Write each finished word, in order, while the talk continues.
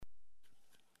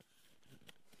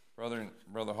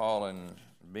Brother Hall and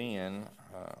Ben,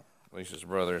 Lisa's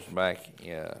brothers, back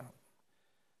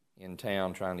in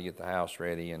town trying to get the house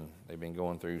ready, and they've been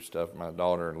going through stuff. My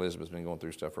daughter Elizabeth's been going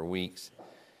through stuff for weeks,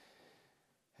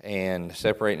 and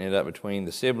separating it up between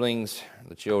the siblings,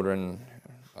 the children,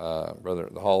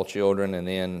 the Hall children, and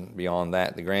then beyond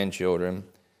that, the grandchildren,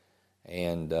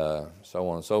 and so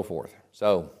on and so forth.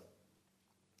 So,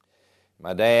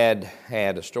 my dad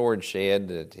had a storage shed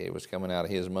that it was coming out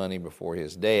of his money before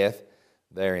his death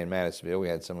there in Madisonville. We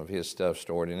had some of his stuff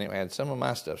stored in it. We had some of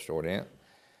my stuff stored in it,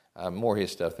 more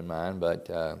his stuff than mine. But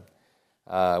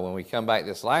when we come back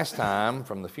this last time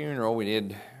from the funeral, we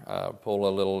did pull a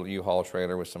little U-Haul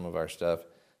trailer with some of our stuff,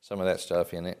 some of that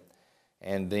stuff in it.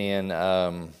 And then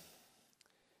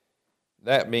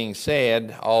that being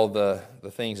said, all the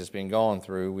things that's been gone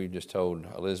through, we just told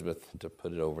Elizabeth to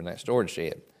put it over in that storage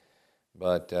shed.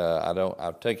 But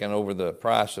I've taken over the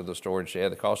price of the storage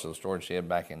shed, the cost of the storage shed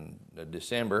back in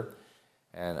December,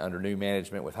 and under new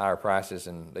management with higher prices,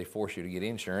 and they force you to get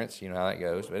insurance. You know how that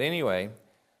goes. But anyway,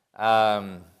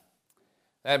 that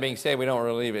being said, we don't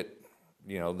really leave it,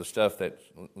 the stuff that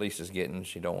Lisa's getting,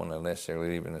 she don't want to necessarily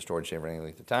leave it in the storage shed for any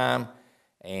length of time,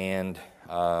 and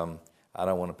I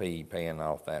don't want to be paying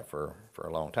off that for a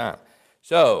long time.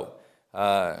 So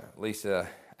Lisa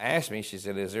asked me, she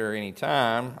said, is there any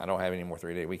time, I don't have any more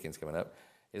 3-day weekends coming up,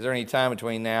 is there any time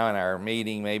between now and our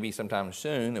meeting, maybe sometime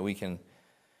soon, that we can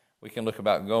look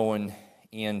about going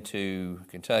into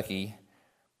Kentucky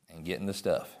and getting the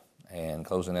stuff and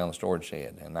closing down the storage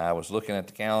shed? And I was looking at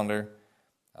the calendar,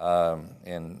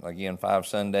 and again, 5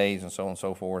 Sundays and so on and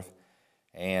so forth,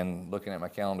 and looking at my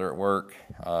calendar at work,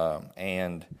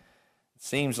 and it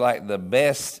seems like the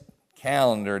best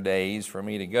calendar days for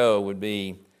me to go would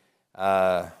be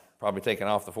probably taking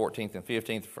off the 14th and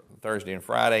 15th, Thursday and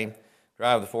Friday,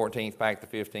 drive the 14th, pack the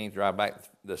 15th, drive back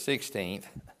the 16th,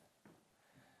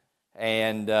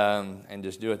 and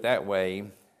just do it that way.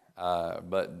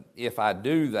 But if I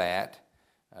do that,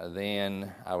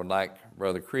 then I would like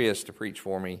Brother Chris to preach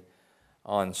for me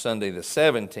on Sunday the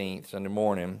 17th, Sunday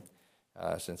morning,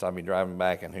 since I'll be driving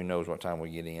back, and who knows what time we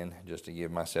get in, just to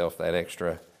give myself that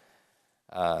extra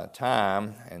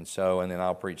time, and then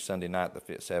I'll preach Sunday night the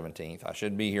 17th. I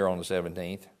should be here on the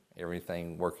 17th,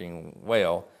 everything working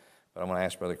well, but I'm going to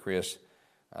ask Brother Chris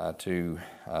to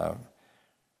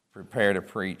prepare to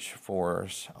preach for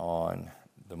us on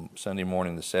the Sunday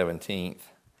morning the 17th,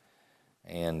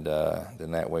 and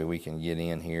then that way we can get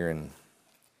in here and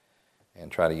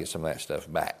try to get some of that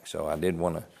stuff back. So I did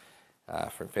want to, I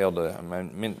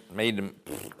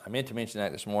meant to mention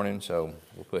that this morning, so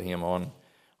we'll put him on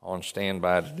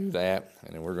standby to do that,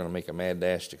 and then we're going to make a mad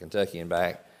dash to Kentucky and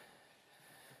back.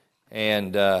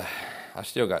 And I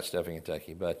still got stuff in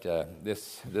Kentucky, but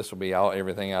this will be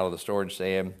everything out of the storage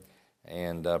shed,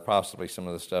 and possibly some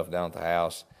of the stuff down at the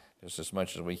house, just as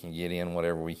much as we can get in,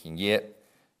 whatever we can get,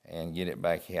 and get it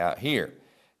back out here,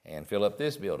 and fill up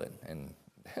this building, and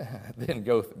then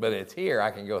go. But it's here,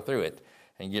 I can go through it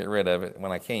and get rid of it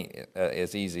when I can't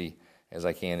as easy as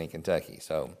I can in Kentucky.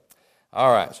 So.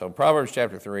 All right, so Proverbs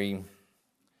chapter 3,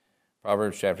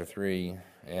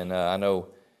 and I know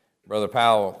Brother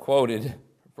Powell quoted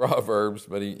Proverbs,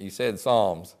 but he said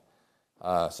Psalms.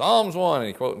 Psalms 1, and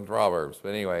he quoted Proverbs.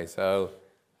 But anyway, so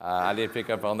I did pick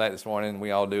up on that this morning.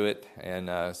 We all do it, and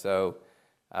but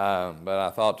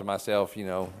I thought to myself,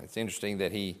 it's interesting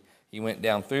that he went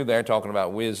down through there talking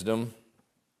about wisdom,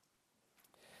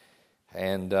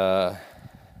 and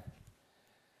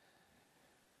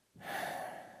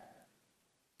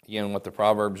again, what the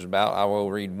Proverbs is about, I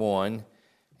will read 1,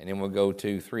 and then we'll go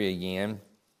to 3 again.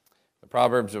 The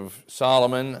Proverbs of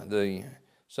Solomon, the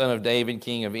son of David,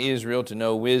 king of Israel, to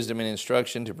know wisdom and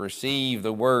instruction, to perceive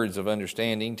the words of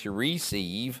understanding, to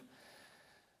receive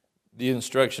the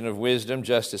instruction of wisdom,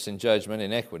 justice and judgment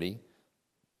and equity,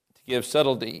 to give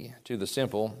subtlety to the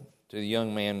simple, to the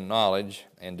young man knowledge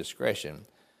and discretion.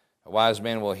 A wise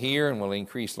man will hear and will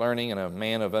increase learning, and a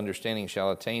man of understanding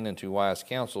shall attain unto wise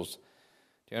counsels.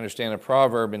 To understand a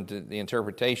proverb and the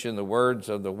interpretation, the words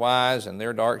of the wise and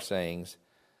their dark sayings.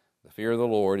 The fear of the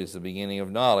Lord is the beginning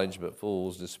of knowledge, but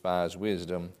fools despise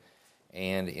wisdom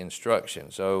and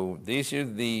instruction. So this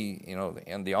is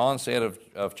in the onset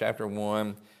of chapter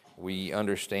 1, we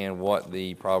understand what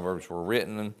the Proverbs were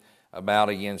written about.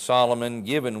 Again, Solomon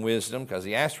given wisdom, because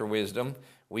he asked for wisdom.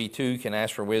 We too can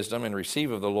ask for wisdom and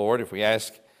receive of the Lord if we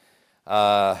ask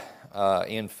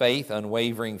in faith,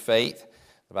 unwavering faith.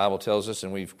 The Bible tells us,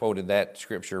 and we've quoted that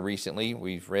scripture recently.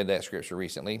 We've read that scripture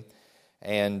recently,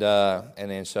 and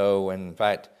then so, in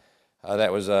fact,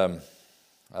 that was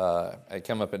had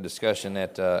come up in discussion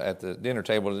at the dinner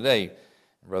table today.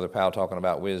 Brother Powell talking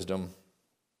about wisdom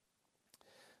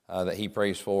that he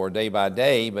prays for day by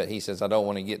day, but he says, I don't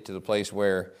want to get to the place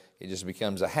where it just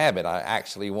becomes a habit. I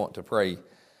actually want to pray,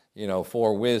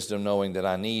 for wisdom, knowing that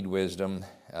I need wisdom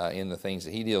in the things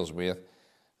that he deals with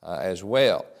as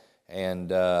well. And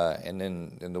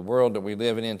then in the world that we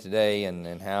live in today,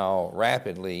 and how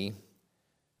rapidly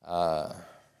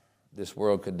this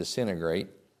world could disintegrate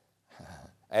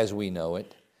as we know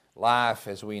it, life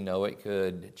as we know it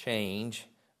could change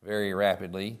very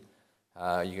rapidly.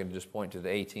 You can just point to the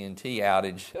AT&T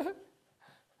outage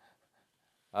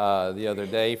the other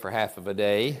day for half of a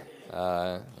day,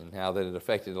 and how that it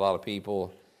affected a lot of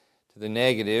people to the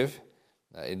negative.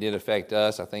 It did affect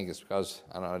us. I think it's because,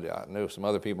 I know some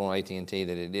other people on AT&T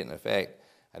that it didn't affect.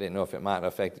 I didn't know if it might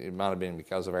affect. It might have been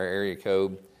because of our area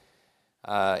code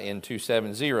in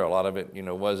 270. A lot of it,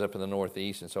 was up in the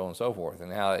Northeast and so on and so forth,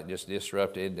 and how it just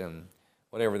disrupted, and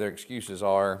whatever their excuses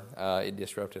are, it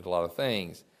disrupted a lot of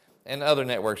things. And other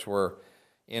networks were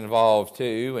involved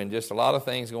too, and just a lot of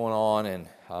things going on. And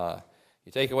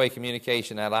you take away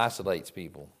communication, that isolates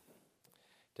people.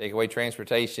 Take away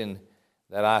transportation,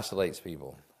 that isolates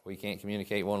people. We can't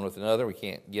communicate one with another. We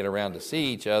can't get around to see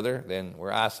each other. Then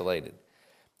we're isolated.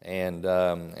 And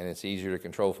it's easier to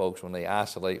control folks when they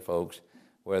isolate folks,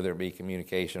 whether it be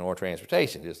communication or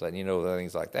transportation, just letting you know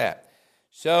things like that.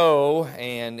 So,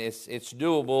 and it's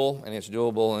doable, and it's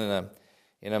doable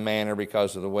in a manner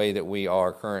because of the way that we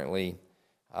are currently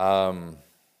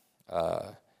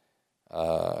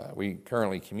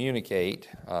communicate.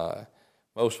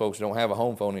 Most folks don't have a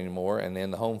home phone anymore, and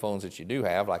then the home phones that you do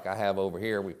have, like I have over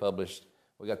here, we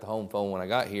got the home phone when I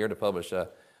got here to publish a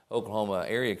Oklahoma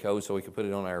area code so we could put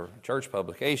it on our church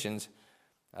publications.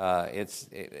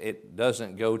 It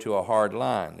doesn't go to a hard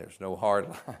line. There's no hard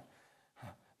line.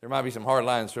 There might be some hard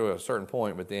lines through a certain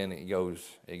point, but then it goes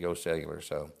cellular.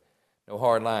 So no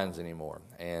hard lines anymore.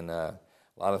 And a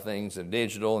lot of things are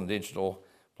digital, and digital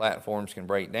platforms can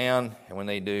break down. And when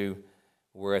they do,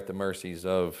 we're at the mercies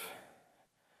of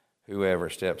whoever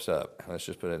steps up. Let's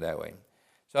just put it that way.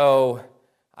 So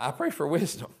I pray for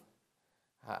wisdom.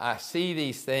 I see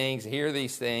these things, hear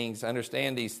these things,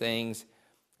 understand these things,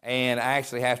 and I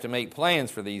actually have to make plans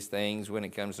for these things when it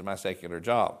comes to my secular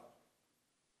job.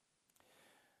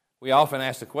 We often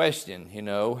ask the question,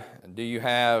 do you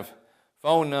have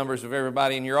phone numbers of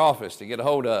everybody in your office to get a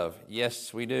hold of?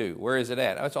 Yes, we do. Where is it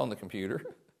at? Oh, it's on the computer.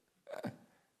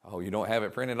 Oh, you don't have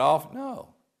it printed off?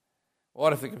 No.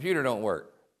 What if the computer don't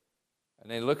work? And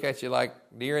they look at you like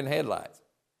deer in headlights.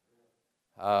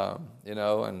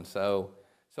 And so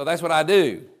that's what I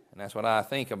do, and that's what I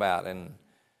think about, and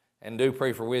do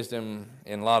pray for wisdom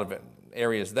in a lot of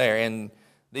areas there. And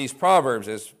these Proverbs,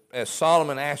 as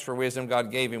Solomon asked for wisdom,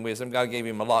 God gave him wisdom. God gave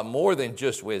him a lot more than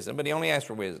just wisdom, but he only asked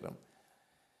for wisdom.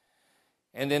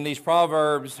 And then these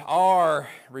Proverbs are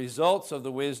results of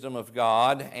the wisdom of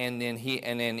God, and then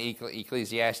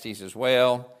Ecclesiastes as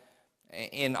well,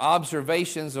 in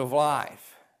observations of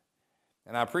life.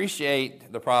 And I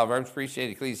appreciate the Proverbs, appreciate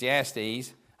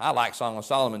Ecclesiastes. I like Song of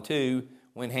Solomon too,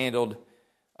 when handled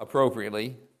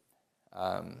appropriately.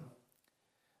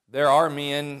 There are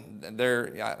men,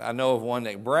 I know of one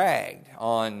that bragged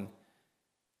on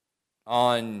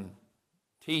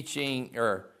teaching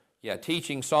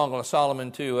Song of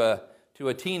Solomon to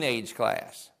a teenage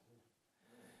class.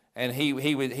 And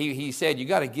he said, you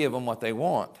got to give them what they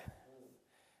want.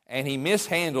 And he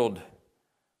mishandled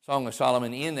Song of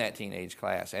Solomon in that teenage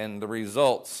class, and the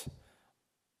results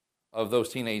of those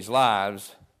teenage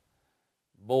lives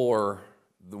bore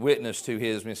the witness to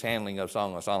his mishandling of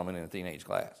Song of Solomon in a teenage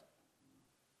class.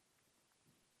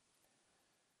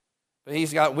 But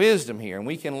he's got wisdom here, and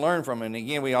we can learn from him. And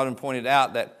again, we often pointed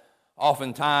out that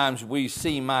oftentimes we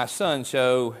see My Son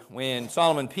show when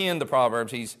Solomon penned the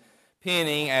Proverbs, he's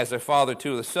penning as a father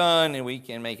to the son, and we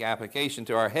can make application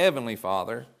to our Heavenly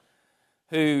Father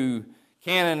who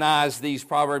canonized these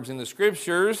Proverbs in the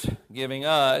Scriptures, giving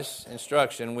us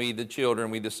instruction, we the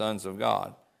children, we the sons of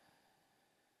God.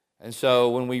 And so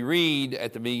when we read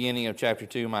at the beginning of chapter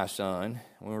 2, My Son,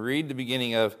 when we read the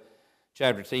beginning of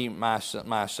chapter 3, My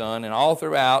Son, and all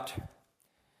throughout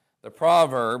the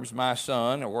Proverbs, My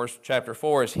Son, or worse, chapter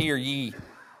 4 is hear ye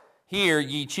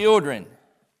children.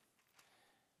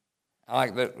 I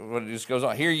like that, what it just goes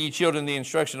on. Hear ye children the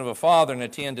instruction of a father, and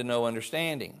attend to no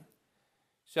understanding.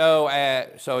 So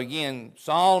again,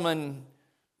 Solomon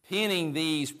penning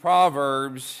these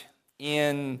Proverbs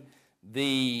in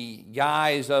the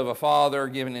guise of a father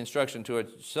giving instruction to a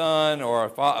son, or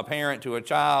a parent to a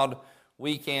child,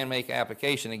 we can make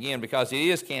application again because it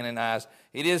is canonized.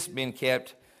 It has been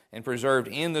kept and preserved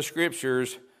in the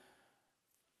Scriptures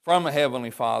from a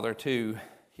Heavenly Father to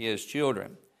His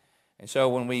children. And so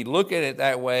when we look at it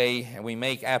that way and we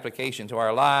make application to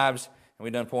our lives, and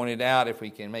we done pointed out if we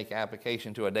can make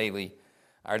application to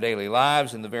our daily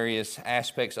lives and the various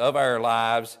aspects of our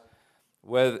lives,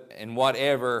 in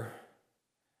whatever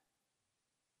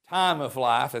time of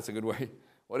life, that's a good way,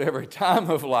 whatever time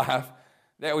of life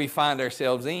that we find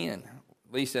ourselves in.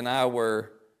 Lisa and I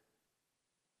were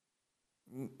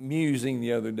musing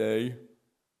the other day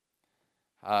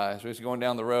as we was going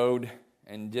down the road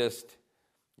and just,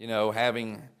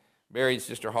 having buried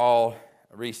Sister Hall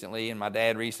recently and my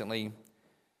dad recently.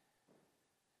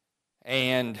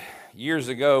 And years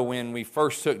ago when we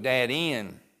first took Dad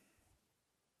in,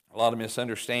 a lot of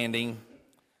misunderstanding,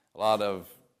 a lot of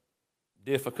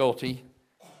difficulty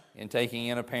in taking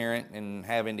in a parent and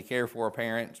having to care for a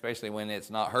parent, especially when it's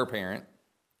not her parent.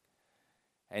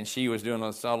 And she was doing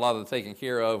a lot of the taking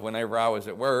care of whenever I was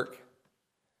at work.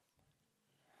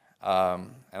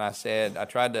 And I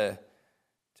tried to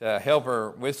help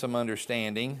her with some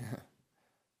understanding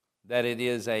that it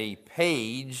is a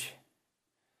page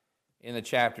in the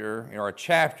chapter, or a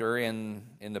chapter in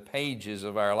the pages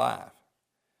of our life.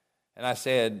 And I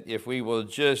said, if we will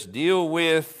just deal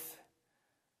with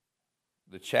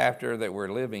the chapter that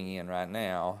we're living in right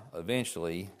now,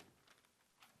 eventually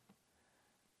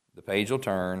the page will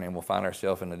turn and we'll find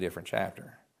ourselves in a different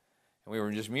chapter. And we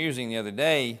were just musing the other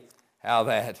day how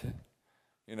that,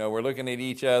 we're looking at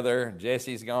each other.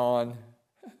 Jesse's gone.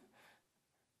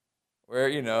 We're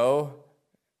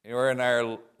in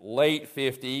our late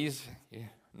 50s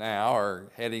now,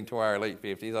 or heading to our late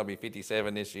 50s. I'll be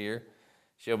 57 this year.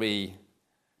 She'll be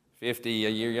 50, a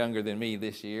year younger than me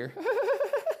this year.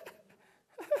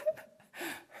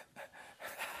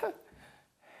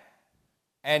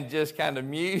 And just kind of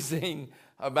musing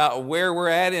about where we're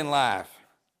at in life.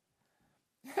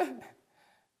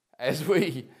 As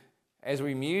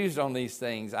we mused on these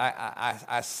things,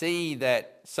 I see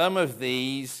that some of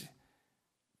these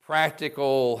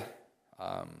practical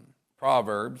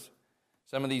proverbs,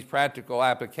 some of these practical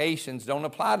applications don't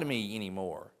apply to me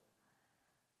anymore,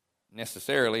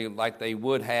 necessarily like they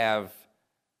would have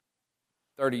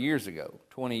 30 years ago,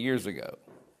 20 years ago.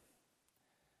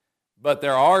 But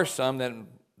there are some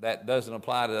that doesn't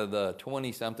apply to the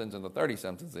 20-somethings and the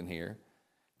 30-somethings in here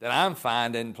that I'm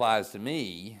finding applies to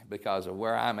me because of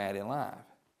where I'm at in life.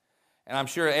 And I'm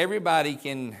sure everybody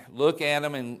can look at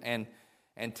them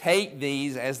and take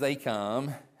these as they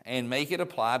come and make it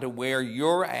apply to where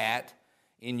you're at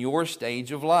in your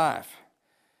stage of life.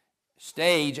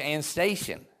 Stage and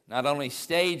station. Not only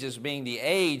stage as being the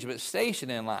age, but station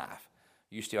in life.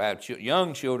 You still have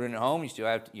young children at home.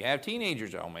 You have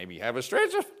teenagers at home. Maybe you have a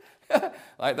stretch of,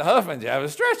 like the Huffmans, you have a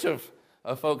stretch of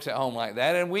folks at home like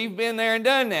that. And we've been there and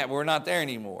done that, but we're not there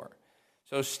anymore.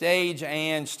 So stage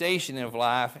and station of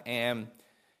life, and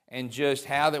just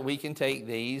how that we can take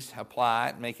these, apply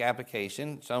it, make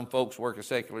application. Some folks work a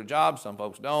secular job. Some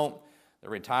folks don't. They're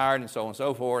retired and so on and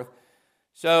so forth.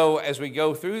 So as we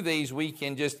go through these, we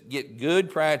can just get good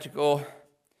practical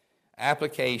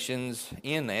applications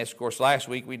in this. Of course, last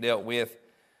week we dealt with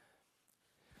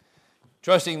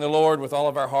trusting the Lord with all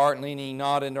of our heart and leaning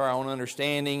not into our own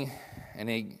understanding. And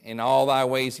in all thy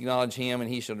ways acknowledge Him, and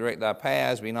He shall direct thy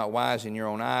paths. Be not wise in your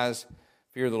own eyes.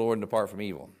 Fear the Lord and depart from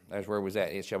evil. That's where it was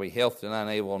at. It shall be health to thine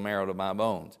navel and marrow to my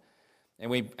bones.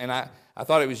 And I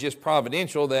thought it was just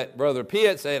providential that Brother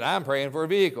Pitt said, I'm praying for a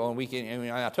vehicle.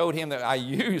 And I told him that I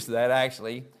used that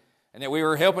actually, and that we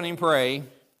were helping him pray.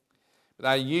 But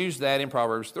I used that in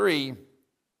Proverbs 3 in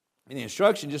the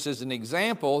instruction just as an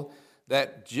example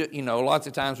that, lots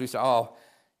of times we say,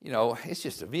 it's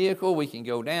just a vehicle. We can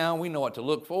go down. We know what to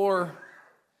look for.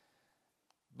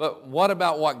 But what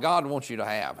about what God wants you to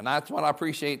have? And that's what I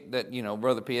appreciate that,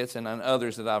 Brother Pitts and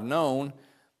others that I've known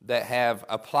that have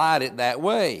applied it that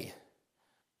way.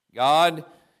 God,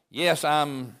 yes,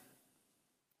 Brother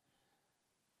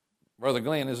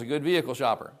Glenn is a good vehicle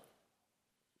shopper.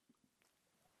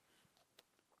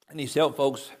 And he's helped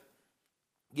folks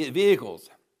get vehicles.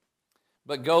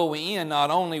 But go in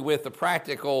not only with the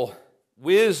practical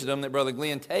wisdom that Brother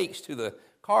Glenn takes to the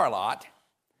car lot,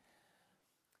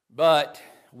 but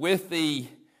with the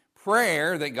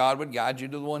prayer that God would guide you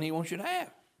to the one He wants you to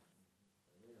have.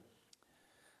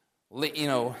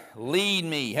 Lead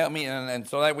me, help me, and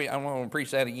so that I'm going to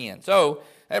preach that again. So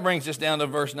that brings us down to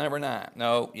verse number 9.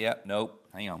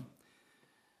 Hang on.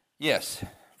 Yes,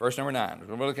 verse number 9.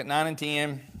 We'll look at 9 and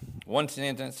 10, one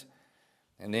sentence,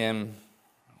 and then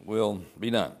we'll be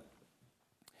done.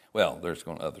 Well, there's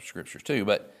going to other scriptures too,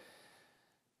 but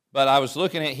I was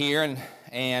looking at here,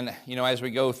 and as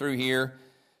we go through here,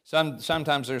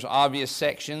 Sometimes there's obvious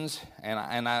sections, and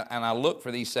I look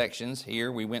for these sections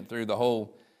here. We went through the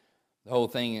whole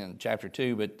thing in chapter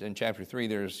 2, but in chapter 3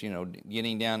 there's,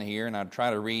 getting down here, and I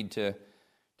try to read to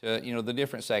the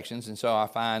different sections, and so I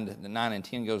find the 9 and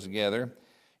 10 goes together.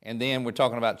 And then we're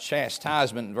talking about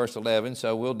chastisement in verse 11,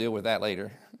 so we'll deal with that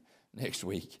later next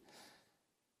week.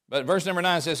 But verse number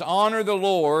 9 says, honor the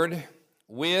Lord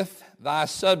with thy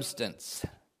substance,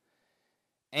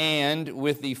 and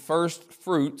with the first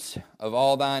fruits of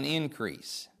all thine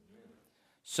increase.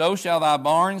 So shall thy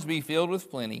barns be filled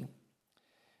with plenty,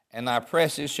 and thy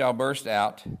presses shall burst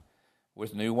out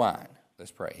with new wine.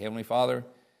 Let's pray. Heavenly Father,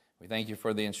 we thank you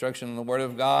for the instruction in the Word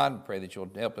of God. Pray that you'll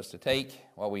help us to take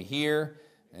what we hear,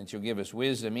 and that you'll give us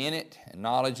wisdom in it, and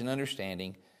knowledge and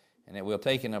understanding, and that we'll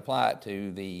take and apply it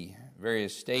to the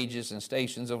various stages and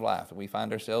stations of life that we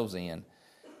find ourselves in.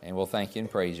 And we'll thank you and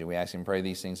praise you. We ask and pray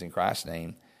these things in Christ's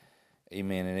name.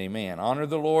 Amen and amen. Honor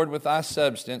the Lord with thy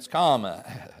substance, comma.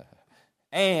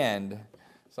 And,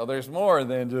 so there's more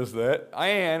than just that.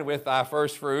 And with thy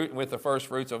first fruit, with the first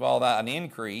fruits of all thine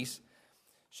increase,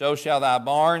 so shall thy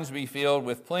barns be filled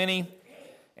with plenty,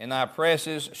 and thy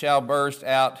presses shall burst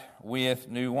out with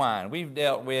new wine. We've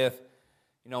dealt with,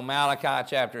 Malachi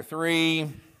chapter 3.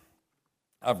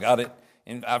 I've got it,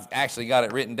 and I've actually got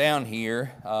it written down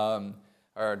here.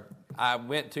 Or I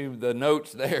went to the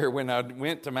notes there when I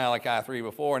went to Malachi 3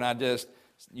 before, and I just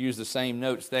used the same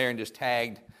notes there and just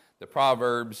tagged the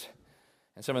Proverbs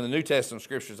and some of the New Testament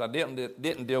scriptures I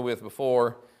didn't deal with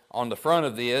before on the front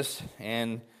of this,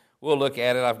 and we'll look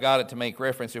at it. I've got it to make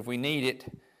reference if we need it.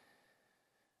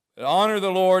 But honor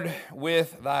the Lord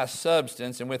with thy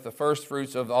substance, and with the first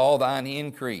fruits of all thine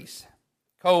increase.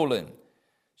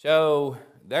 So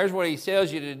there's what he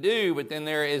tells you to do, but then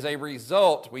there is a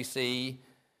result we see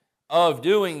of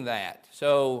doing that.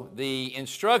 So the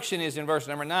instruction is in verse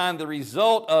number 9. The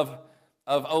result of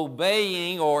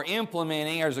obeying or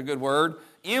implementing, there's a good word,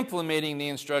 implementing the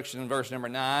instruction in verse number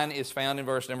 9 is found in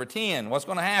verse number 10. What's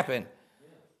going to happen?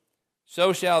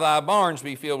 So shall thy barns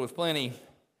be filled with plenty,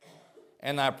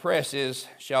 and thy presses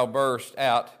shall burst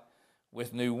out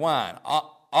with new wine.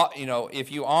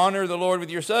 If you honor the Lord with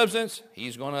your substance,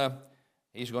 He's going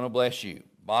to bless you.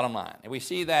 Bottom line. And we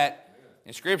see that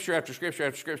in Scripture after Scripture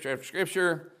after Scripture after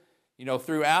Scripture,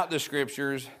 throughout the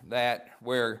Scriptures, that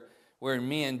where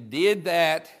men did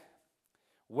that,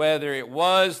 whether it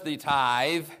was the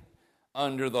tithe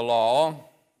under the law,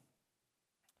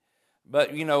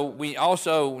 but, we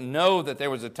also know that there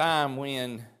was a time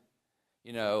when,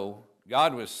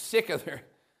 God was sick of their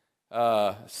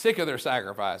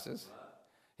sacrifices.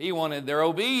 He wanted their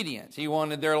obedience. He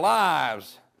wanted their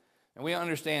lives. And we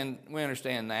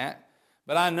understand that.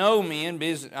 But I know men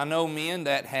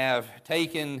that have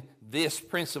taken this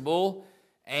principle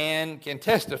and can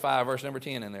testify verse number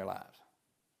 10 in their lives.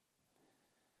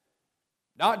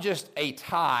 Not just a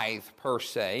tithe per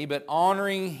se, but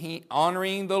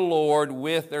honoring the Lord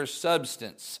with their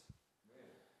substance.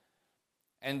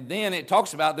 And then it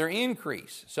talks about their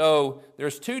increase. So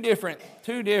there's two different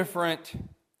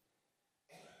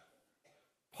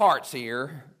parts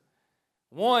here.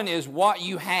 One is what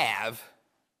you have,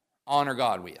 honor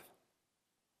God with.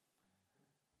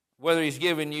 Whether He's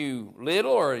given you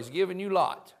little or He's given you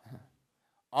lot,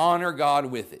 honor God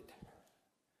with it.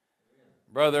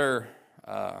 Brother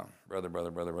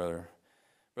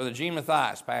G.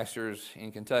 Mathias pastors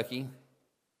in Kentucky.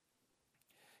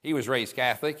 He was raised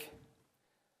Catholic,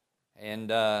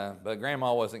 but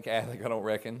Grandma wasn't Catholic, I don't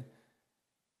reckon.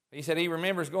 He said he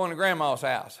remembers going to Grandma's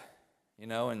house,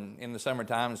 and in the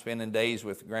summertime spending days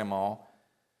with Grandma,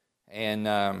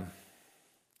 and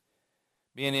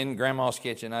being in Grandma's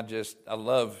kitchen. I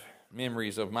love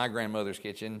memories of my grandmother's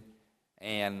kitchen,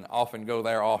 and often go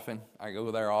there often. I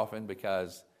go there often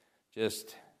because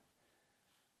just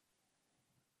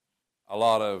a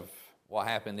lot of what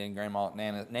happened in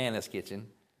Nana's kitchen.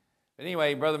 But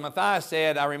anyway, Brother Matthias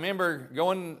said, I remember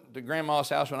going to Grandma's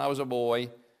house when I was a boy,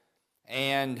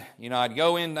 and, I'd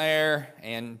go in there,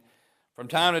 and from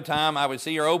time to time, I would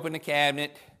see her open the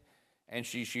cabinet, and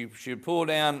she would pull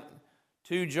down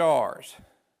 2 jars.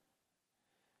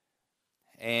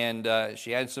 And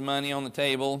she had some money on the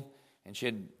table, and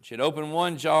she'd open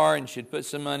one jar, and she'd put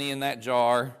some money in that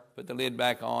jar, put the lid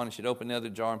back on, and she'd open the other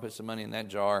jar and put some money in that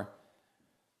jar,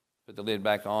 put the lid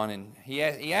back on. And he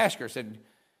asked her,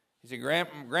 he said,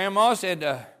 Grandma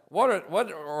said, what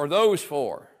are those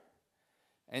for?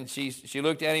 And she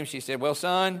looked at him, she said, well,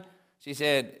 son, she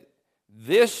said,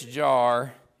 this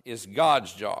jar is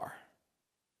God's jar.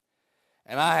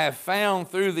 And I have found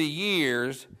through the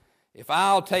years, if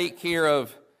I'll take care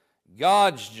of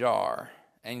God's jar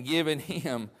and giving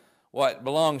Him what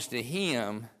belongs to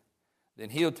him, then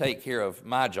he'll take care of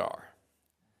my jar.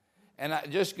 And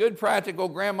just good practical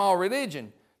grandma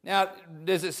religion. Now,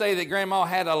 does it say that grandma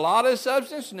had a lot of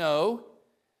substance? No.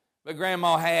 But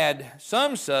grandma had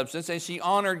some substance, and she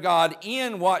honored God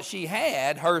in what she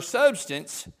had, her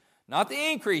substance, not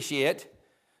the increase yet,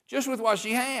 just with what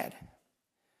she had.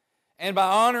 And by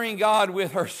honoring God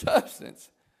with her substance,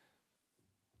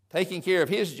 taking care of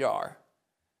his jar,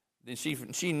 then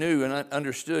she knew and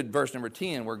understood verse number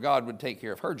 10, where God would take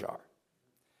care of her jar.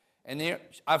 And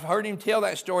I've heard him tell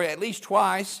that story at least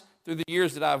twice through the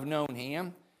years that I've known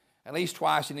him. At least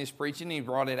twice in his preaching, he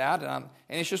brought it out. And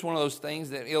it's just one of those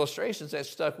things, that illustrations that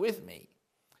stuck with me.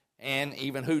 And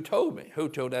even who told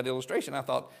that illustration. I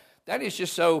thought, that is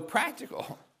just so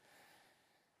practical.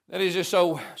 That is just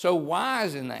so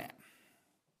wise in that.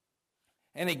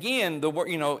 And again,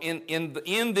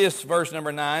 in this verse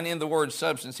number 9, in the word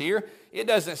substance here, it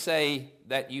doesn't say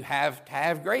that you have to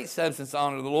have great substance to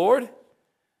honor the Lord.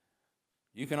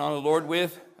 You can honor the Lord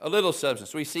with a little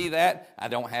substance. We see that. I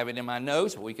don't have it in my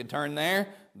notes, but we can turn there.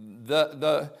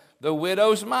 The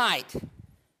widow's mite.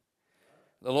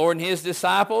 The Lord and his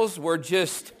disciples were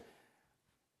just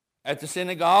at the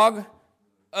synagogue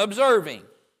observing.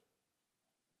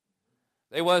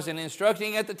 They wasn't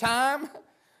instructing at the time.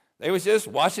 They was just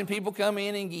watching people come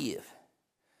in and give,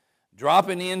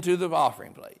 dropping into the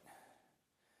offering plate.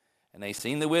 And they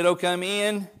seen the widow come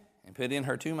in and put in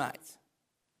her 2 mites.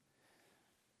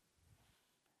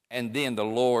 And then the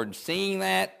Lord, seeing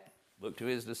that, looked to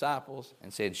his disciples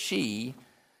and said, she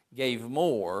gave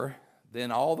more than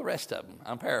all the rest of them.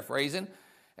 I'm paraphrasing.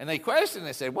 And they questioned,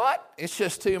 they said, what? It's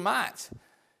just 2 mites.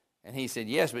 And he said,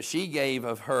 yes, but she gave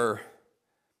of her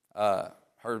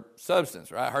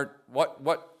substance, right?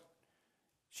 What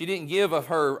she didn't give of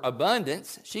her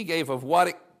abundance. She gave of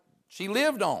what she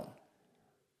lived on.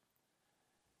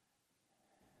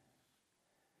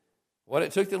 What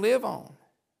it took to live on.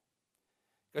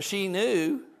 Because she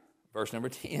knew, verse number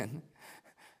 10,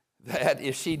 that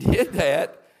if she did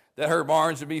that her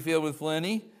barns would be filled with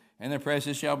plenty, and the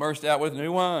presses shall burst out with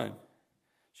new wine.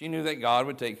 She knew that God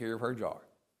would take care of her jar.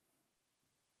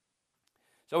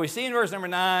 So we see in verse number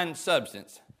 9,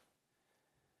 substance.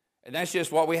 And that's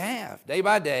just what we have, day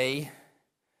by day.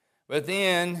 But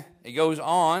then it goes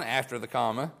on after the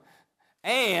comma,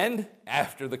 and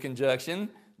after the conjunction,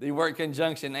 the word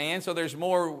conjunction and. So there's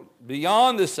more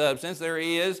beyond the substance there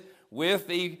is with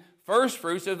the first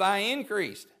fruits of thy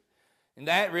increase. And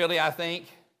that really, I think,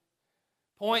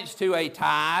 points to a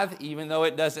tithe, even though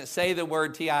it doesn't say the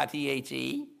word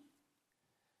T-I-T-H-E.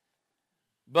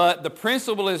 But the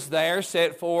principle is there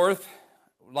set forth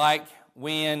like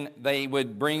when they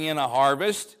would bring in a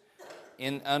harvest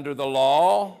under the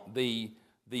law.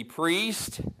 The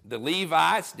priest, the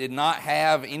Levites, did not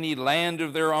have any land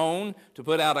of their own to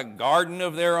put out a garden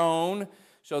of their own.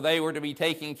 So they were to be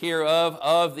taken care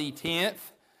of the 10th,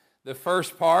 the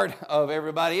first part of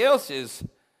everybody else's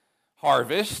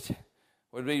harvest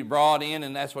would be brought in,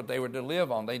 and that's what they were to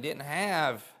live on. They didn't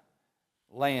have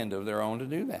land of their own to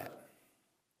do that.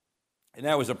 And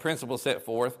that was a principle set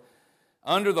forth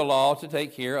under the law to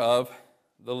take care of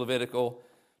the Levitical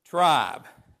tribe.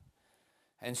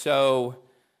 And so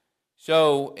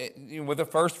with the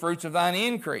first fruits of thine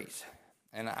increase.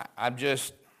 And I'm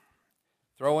just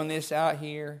throwing this out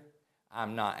here.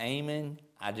 I'm not aiming.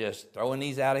 I'm just throwing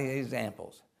these out as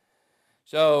examples.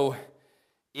 So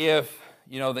if,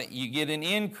 that you get an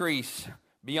increase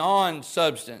beyond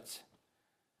substance,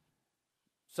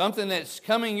 something that's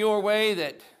coming your way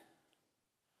that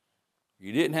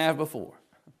you didn't have before.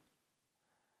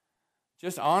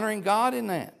 Just honoring God in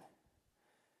that.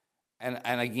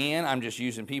 And again, I'm just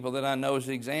using people that I know as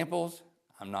examples.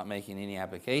 I'm not making any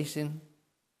application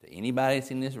to anybody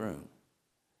that's in this room.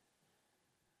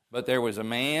 But there was a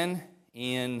man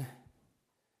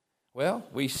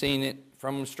we've seen it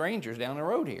from strangers down the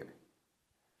road here.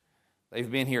 They've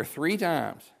been here 3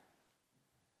 times.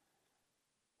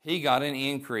 He got an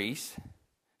increase.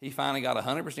 He finally got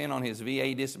 100% on his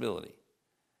VA disability.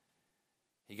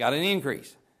 He got an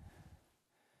increase.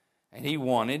 And he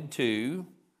wanted to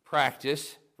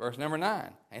practice verse number 9.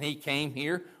 And he came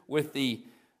here with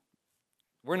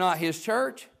we're not his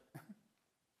church.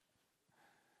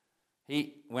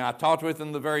 When I talked with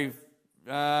him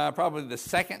probably the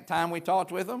second time we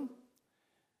talked with him,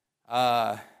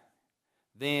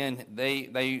 then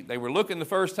they were looking the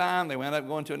first time. They wound up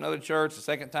going to another church. The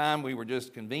second time we were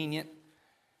just convenient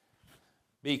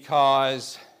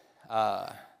because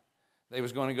they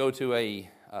was going to go to a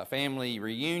family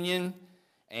reunion,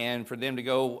 and for them to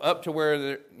go up to where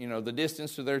the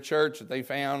distance to their church that they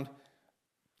found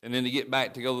And then to get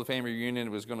back to go to the family reunion,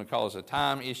 it was going to cause a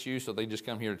time issue, so they just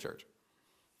come here to church.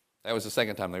 That was the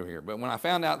second time they were here. But when I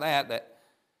found out that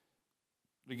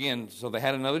again, so they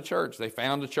had another church. They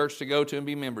found a church to go to and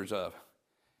be members of.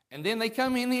 And then they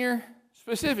come in here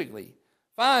specifically,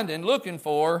 looking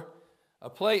for a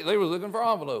plate. They were looking for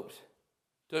envelopes.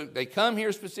 So they come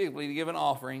here specifically to give an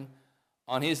offering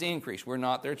on his increase. We're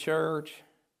not their church.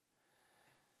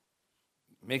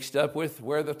 Mixed up with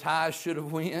where the tithes should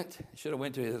have went. Should have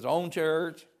went to his own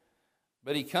church.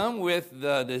 But he come with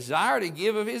the desire to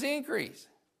give of his increase.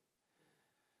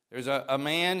 There's a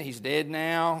man, he's dead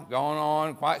now, gone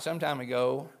on quite some time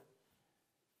ago.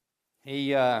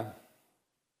 It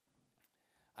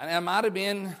might have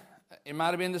been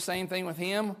the same thing with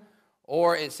him,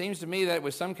 or it seems to me that it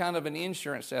was some kind of an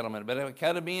insurance settlement, but it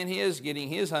could have been getting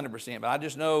his 100%. But I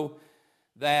just know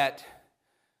that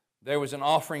there was an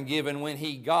offering given when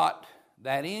he got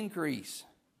that increase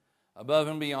above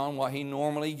and beyond what he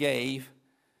normally gave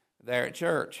there at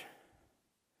church.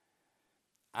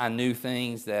 I knew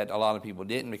things that a lot of people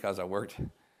didn't because I worked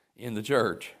in the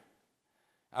church.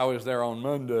 I was there on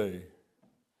Monday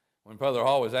when Brother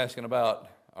Hall was asking about,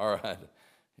 all right,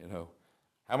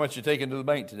 how much you taking to the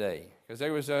bank today? Because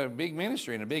there was a big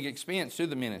ministry and a big expense to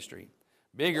the ministry.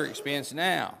 Bigger expense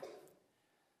now.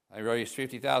 They raised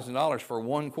 $50,000 for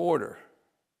 1 quarter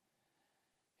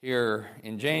here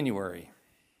in January.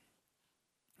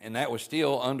 And that was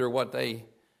still under what they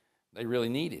really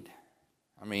needed.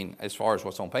 I mean, as far as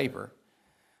what's on paper.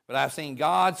 But I've seen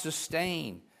God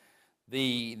sustain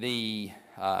the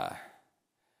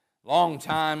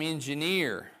longtime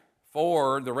engineer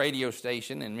for the radio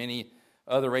station and many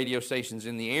other radio stations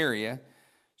in the area.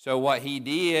 So what he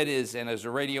did is, and as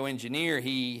a radio engineer,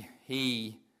 you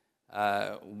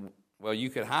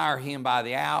could hire him by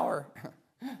the hour.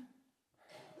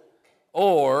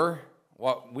 Or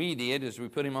what we did is we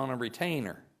put him on a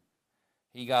retainer.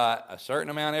 He got a certain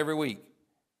amount every week.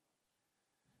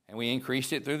 And we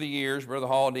increased it through the years. Brother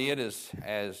Hall did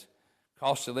as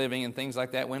cost of living and things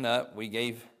like that went up.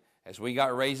 As we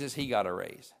got raises, he got a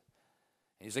raise.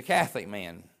 He's a Catholic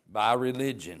man by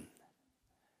religion.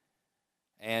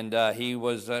 And he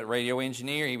was a radio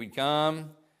engineer. He would come,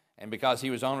 and because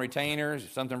he was on retainers,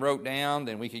 if something broke down,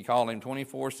 then we could call him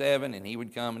 24/7, and he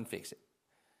would come and fix it.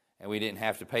 And we didn't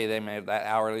have to pay them at that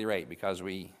hourly rate because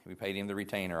we paid him the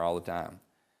retainer all the time.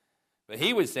 But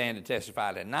he would stand to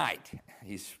testify tonight.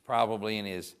 He's probably in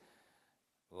his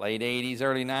late 80s,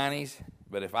 early 90s.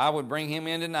 But if I would bring him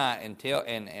in tonight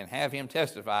and have him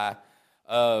testify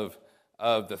of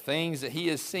the things that he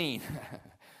has seen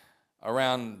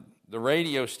around the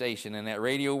radio station and that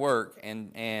radio work,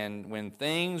 and when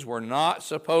things were not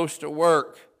supposed to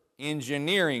work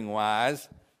engineering-wise,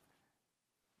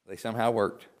 they somehow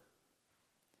worked.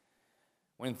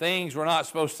 When things were not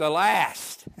supposed to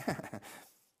last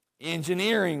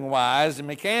engineering-wise and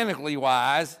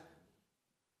mechanically-wise,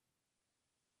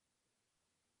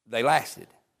 they lasted.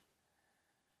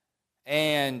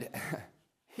 And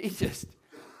he just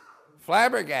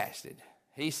flabbergasted.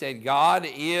 He said, God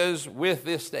is with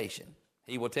this station.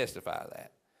 He will testify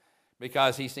that.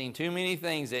 Because he's seen too many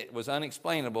things that was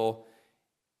unexplainable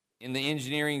in the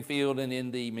engineering field and in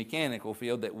the mechanical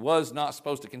field that was not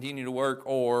supposed to continue to work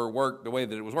or work the way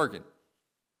that it was working.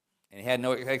 And he had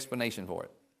no explanation for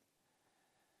it.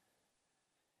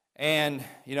 And,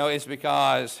 it's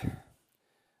because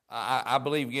I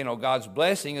believe, God's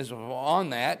blessing is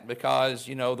on that because,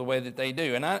 the way that they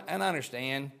do. And I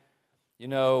understand,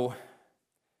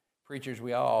 preachers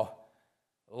we all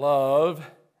love,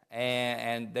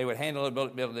 and they would handle it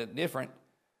a bit different.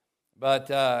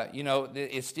 But,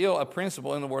 it's still a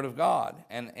principle in the Word of God.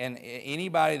 And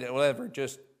anybody that will ever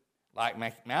just, like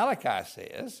Malachi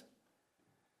says,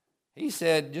 he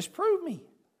said, just prove me.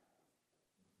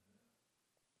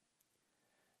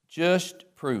 Just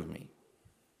prove me.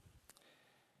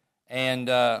 And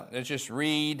let's just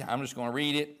read. I'm just going to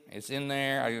read it. It's in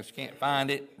there. I just can't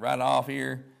find it right off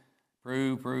here.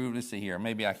 Prove. Let's see here.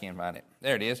 Maybe I can find it.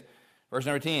 There it is. Verse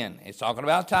number 10. It's talking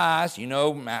about tithes.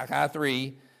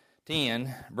 Malachi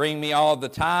 3:10. Bring me all the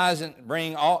tithes, and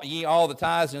ye all the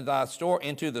tithes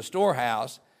into the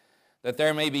storehouse, that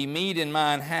there may be meat in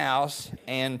mine house,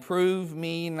 and prove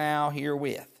me now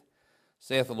herewith,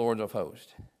 saith the Lord of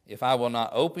hosts, if I will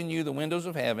not open you the windows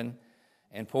of heaven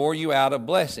and pour you out a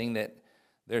blessing, that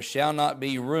there shall not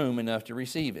be room enough to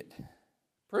receive it.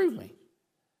 Prove me.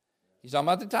 He's talking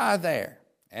about the tithe there.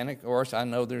 And, of course, I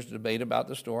know there's a debate about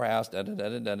the storehouse,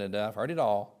 da-da-da-da-da-da. I've heard it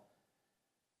all.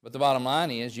 But the bottom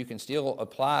line is you can still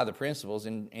apply the principles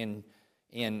in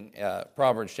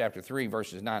Proverbs chapter 3,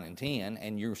 verses 9 and 10,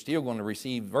 and you're still going to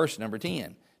receive verse number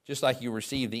 10. just like you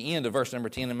receive the end of verse number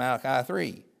 10 in Malachi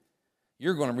 3.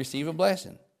 You're going to receive a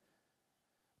blessing.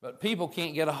 But people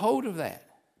can't get a hold of that.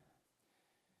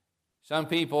 Some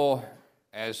people,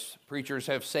 as preachers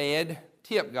have said,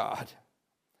 tip God.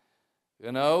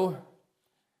 And so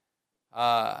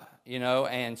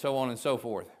on and so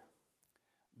forth.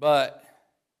 But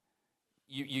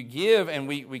you give, and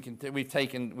we've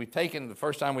taken the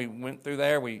first time we went through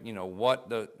there, what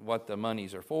the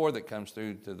monies are for that comes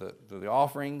through to the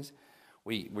offerings.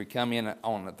 We come in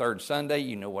on the third Sunday.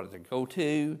 You know what to go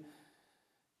to.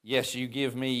 Yes, you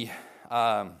give me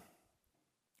a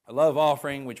love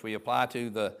offering, which we apply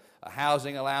to a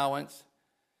housing allowance,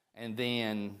 and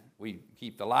then we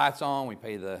keep the lights on. We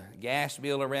pay the gas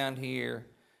bill around here,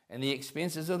 and the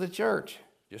expenses of the church,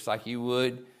 just like you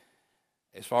would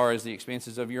as far as the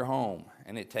expenses of your home.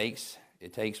 And it takes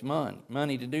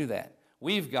money to do that.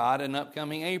 We've got an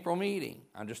upcoming April meeting.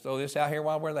 I'll just throw this out here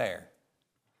while we're there.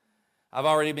 I've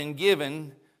already been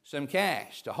given some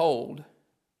cash to hold,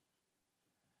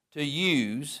 to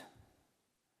use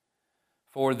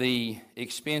for the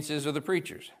expenses of the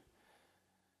preachers.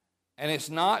 And it's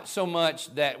not so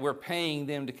much that we're paying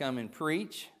them to come and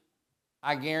preach.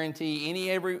 I guarantee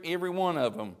every one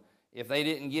of them, if they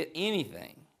didn't get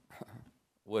anything,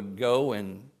 would go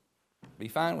and be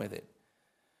fine with it.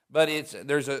 But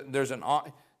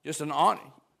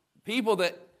people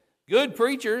that, good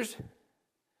preachers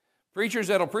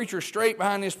that'll preach her straight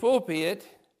behind this pulpit,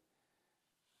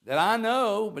 that I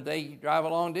know, but they drive a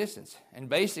long distance. And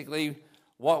basically,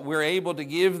 what we're able to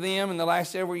give them in the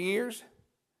last several years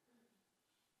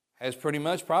has pretty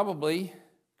much probably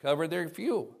covered their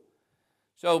fuel.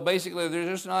 So basically, they're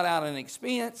just not out an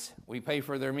expense. We pay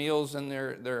for their meals and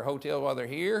their hotel while they're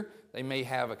here. They may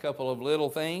have a couple of little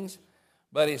things,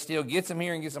 but it still gets them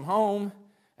here and gets them home,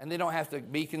 and they don't have to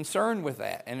be concerned with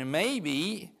that. And it may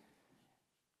be,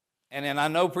 and then I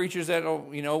know preachers that,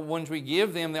 once we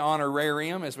give them the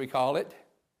honorarium, as we call it,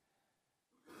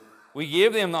 we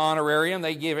give them the honorarium,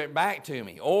 they give it back to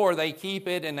me. Or they keep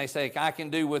it and they say, I can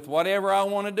do with whatever I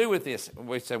want to do with this.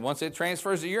 We say, once it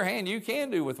transfers to your hand, you can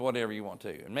do with whatever you want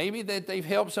to. And maybe that they've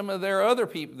helped some of their other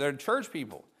people, their church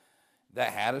people,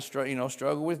 that had a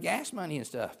struggle with gas money and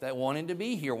stuff, that wanted to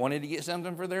be here, wanted to get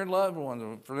something for their loved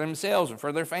ones, for themselves and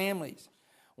for their families,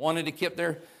 wanted to keep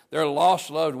their lost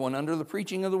loved one under the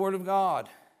preaching of the Word of God.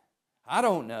 I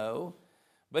don't know,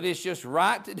 but it's just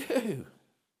right to do.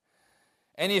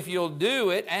 And if you'll do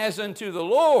it as unto the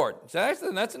Lord. So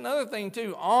that's another thing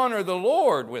too. Honor the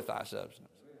Lord with thy substance.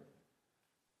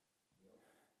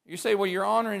 You say, well, you're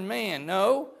honoring man.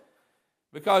 No,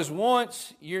 because when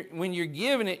you're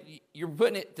giving it, you're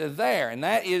putting it to there. And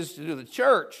that is to the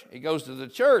church. It goes to the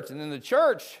church. And then the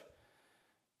church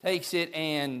takes it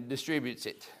and distributes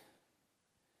it.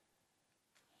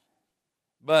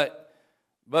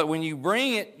 But when you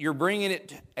bring it, you're bringing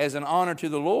it as an honor to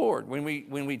the Lord. When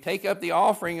we take up the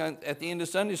offering at the end of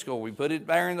Sunday school, we put it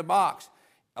there in the box.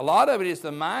 A lot of it is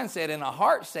the mindset and a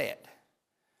heart set.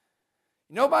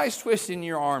 Nobody's twisting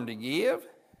your arm to give.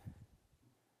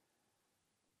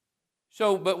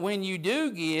 So, but when you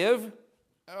do give,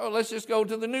 let's just go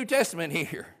to the New Testament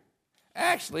here.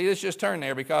 Actually, let's just turn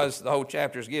there because the whole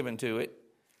chapter is given to it.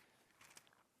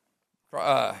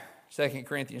 2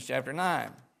 Corinthians chapter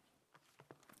 9.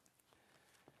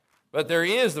 But there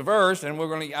is the verse, and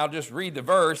I'll just read the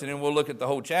verse, and then we'll look at the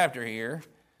whole chapter here.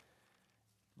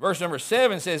 Verse number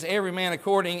 7 says, every man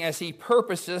according as he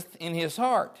purposeth in his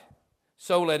heart,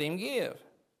 so let him give.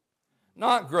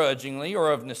 Not grudgingly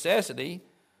or of necessity,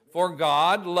 for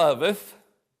God loveth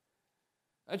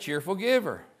a cheerful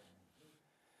giver.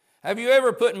 Have you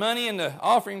ever put money in the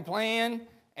offering plan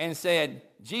and said,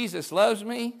 Jesus loves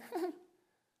me?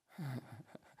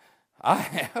 I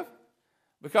have,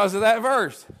 because of that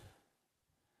verse.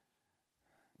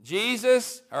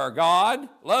 Jesus, or God,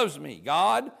 loves me.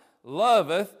 God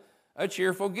loveth a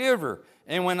cheerful giver.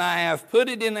 And when I have put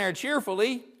it in there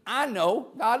cheerfully, I know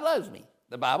God loves me.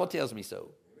 The Bible tells me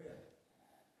so.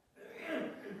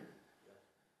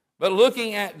 But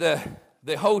looking at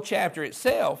the whole chapter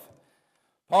itself,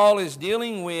 Paul is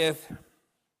dealing with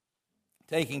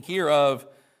taking care of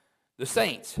the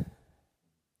saints.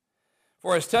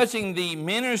 For as touching the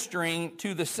ministering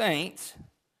to the saints,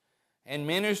 and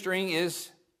ministering is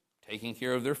taking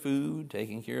care of their food,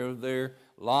 taking care of their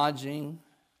lodging,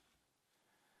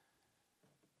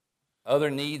 other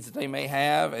needs that they may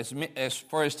have. As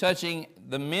far as touching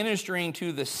the ministering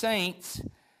to the saints,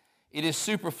 it is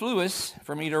superfluous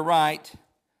for me to write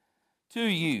to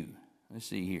you. Let's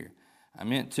see here. I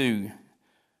meant to.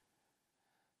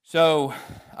 So,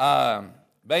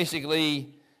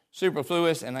 basically,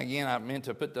 superfluous, and again, I meant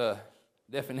to put the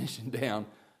definition down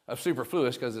of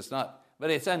superfluous because it's not, but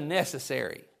it's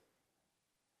unnecessary.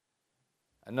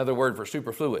 Another word for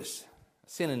superfluous, a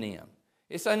synonym.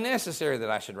 It's unnecessary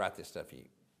that I should write this stuff to you.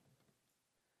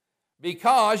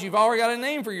 Because you've already got a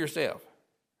name for yourself.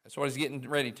 That's what he's getting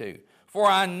ready to. For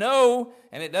I know,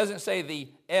 and it doesn't say the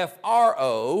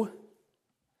F-R-O,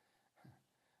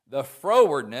 the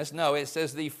frowardness. No, it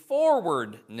says the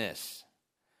forwardness.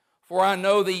 For I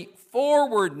know the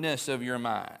forwardness of your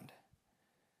mind,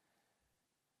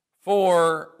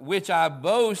 for which I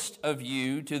boast of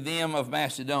you to them of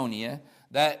Macedonia,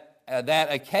 that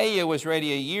Achaia was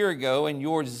ready a year ago, and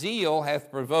your zeal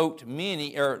hath provoked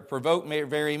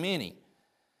very many.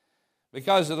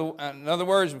 Because of in other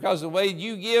words, because of the way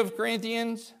you give,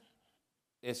 Corinthians,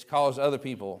 it's caused other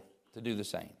people to do the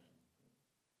same.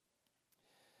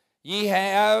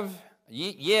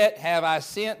 Yet have I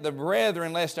sent the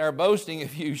brethren, lest our boasting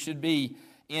of you should be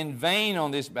in vain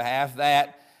on this behalf,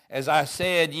 that, as I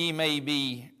said, ye may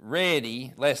be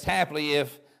ready, lest haply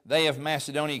if they of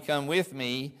Macedonia come with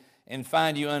me and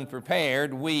find you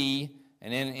unprepared, we,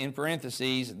 and in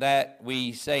parentheses, that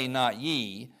we say not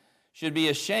ye, should be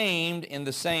ashamed in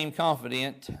the same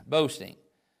confident boasting.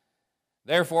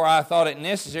 Therefore I thought it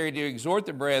necessary to exhort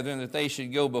the brethren that they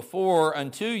should go before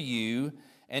unto you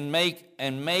and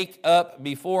make up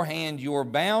beforehand your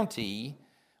bounty,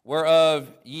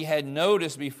 whereof ye had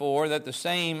noticed before that the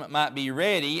same might be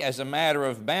ready as a matter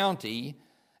of bounty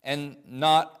and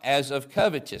not as of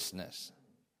covetousness.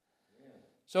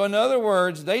 So in other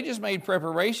words, they just made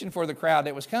preparation for the crowd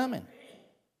that was coming.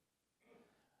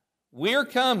 We're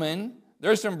coming.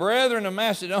 There's some brethren of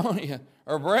Macedonia,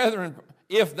 or brethren,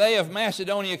 if they of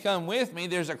Macedonia come with me,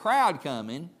 there's a crowd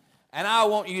coming, and I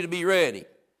want you to be ready.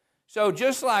 So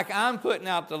just like I'm putting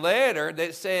out the letter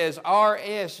that says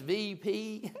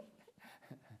RSVP,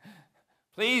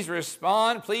 please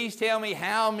respond. Please tell me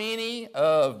how many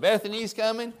of Bethany's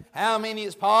coming, how many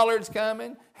is Pollard's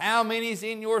coming, how many is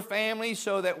in your family,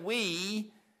 so that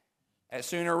we, at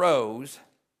Sooner Rose,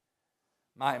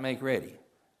 might make ready.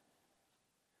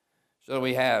 So that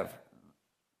we have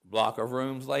a block of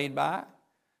rooms laid by,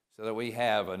 so that we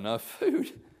have enough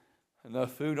food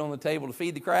on the table to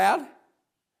feed the crowd,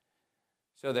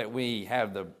 so that we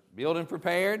have the building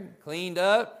prepared, cleaned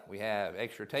up, we have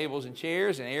extra tables and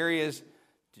chairs and areas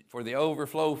for the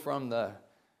overflow from the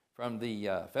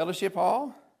fellowship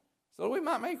hall, so that we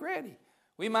might make ready.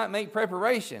 We might make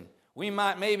preparation. We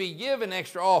might maybe give an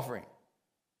extra offering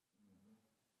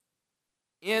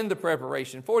in the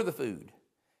preparation for the food,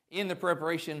 in the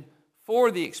preparation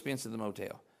for the expense of the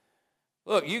motel.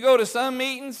 Look, you go to some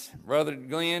meetings, Brother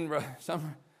Glenn,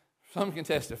 some can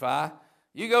testify.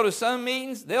 You go to some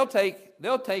meetings, they'll take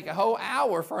a whole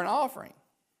hour for an offering.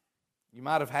 You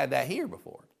might have had that here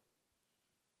before.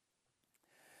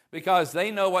 Because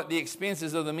they know what the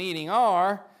expenses of the meeting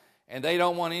are, and they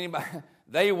don't want anybody,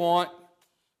 they want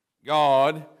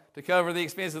God to cover the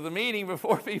expense of the meeting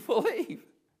before people leave.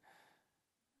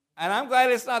 And I'm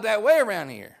glad it's not that way around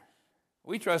here.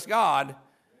 We trust God.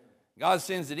 God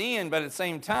sends it in, but at the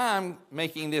same time,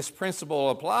 making this principle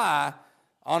apply,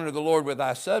 honor the Lord with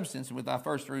thy substance, and with thy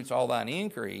first fruits all thine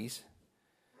increase.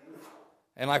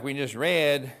 And like we just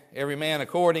read, every man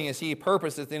according as he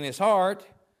purposeth in his heart.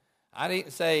 I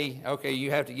didn't say, okay,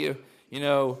 you have to give,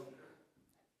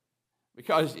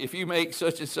 because if you make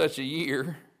such and such a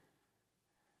year,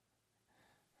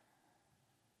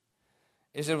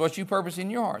 it said what you purpose in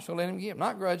your heart, so let him give,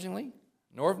 not grudgingly,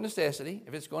 nor of necessity.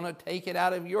 If it's going to take it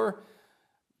out of your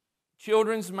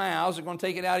children's mouths, they're going to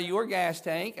take it out of your gas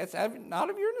tank, that's not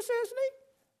of your necessity.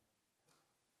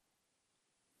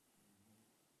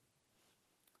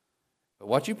 But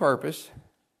what you purpose,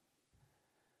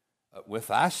 with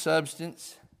thy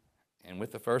substance and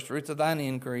with the first fruits of thine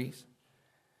increase,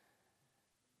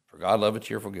 for God loveth a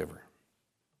cheerful giver.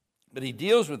 But he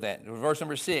deals with that. Verse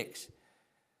number 6.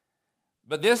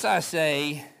 But this I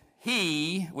say,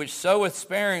 he which soweth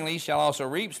sparingly shall also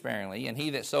reap sparingly, and he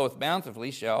that soweth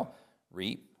bountifully shall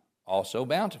reap also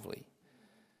bountifully.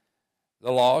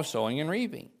 The law of sowing and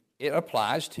reaping. It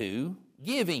applies to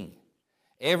giving.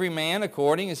 Every man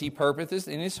according as he purposeth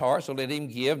in his heart, so let him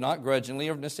give, not grudgingly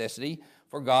or of necessity,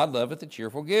 for God loveth a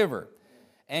cheerful giver.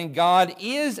 And God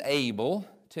is able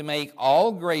to make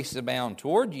all grace abound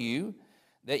toward you,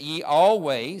 that ye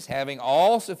always, having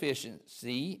all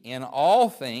sufficiency in all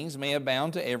things, may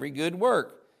abound to every good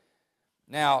work.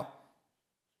 Now,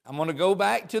 I'm going to go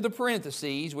back to the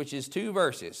parentheses, which is 2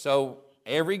 verses. So,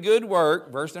 every good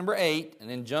work, verse number 8, and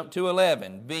then jump to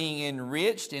 11. Being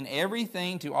enriched in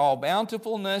everything to all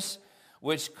bountifulness,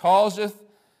 which causeth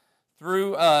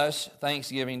through us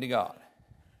thanksgiving to God.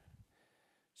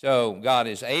 So God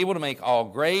is able to make all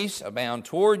grace abound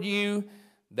toward you,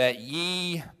 that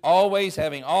ye always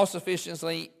having all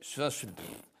sufficiency,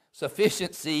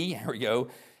 here we go,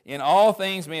 in all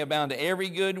things may abound to every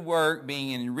good work,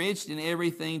 being enriched in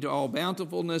everything to all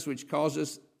bountifulness, which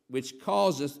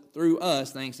causeth through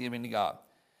us thanksgiving to God.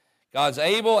 God's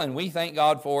able, and we thank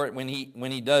God for it when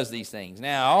he does these things.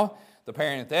 Now, the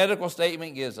parenthetical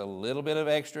statement gives a little bit of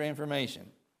extra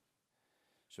information.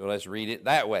 So let's read it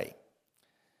that way.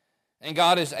 And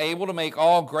God is able to make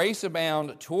all grace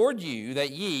abound toward you, that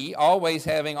ye, always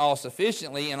having all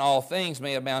sufficiently in all things,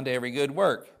 may abound to every good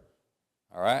work.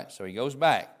 All right, so he goes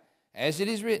back. As it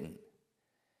is written,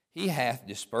 he hath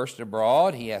dispersed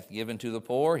abroad, he hath given to the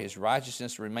poor, his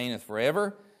righteousness remaineth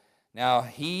forever. Now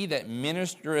he that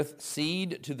ministereth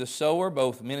seed to the sower,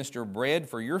 both minister bread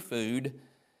for your food,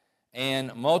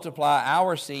 and multiply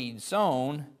our seed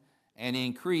sown, and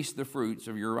increase the fruits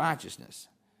of your righteousness.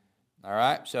 All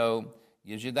right, so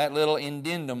gives you that little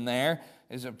addendum there.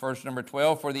 Is it verse number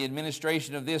 12? For the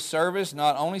administration of this service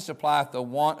not only supplieth the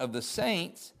want of the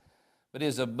saints, but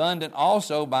is abundant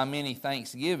also by many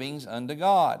thanksgivings unto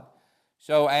God.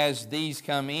 So as these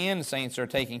come in, the saints are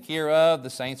taken care of.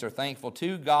 The saints are thankful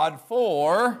to God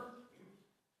for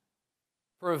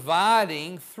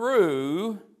providing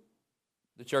through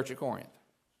the church at Corinth.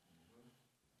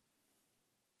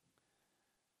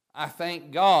 I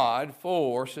thank God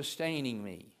for sustaining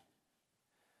me.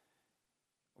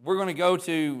 We're going to go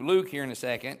to Luke here in a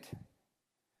second.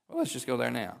 Well, let's just go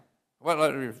there now. Well,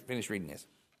 let me finish reading this.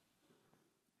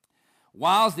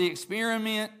 Whilst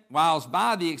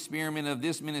by the experiment of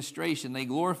this ministration they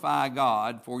glorify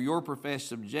God for your professed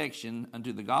subjection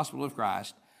unto the gospel of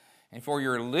Christ, and for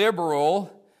your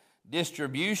liberal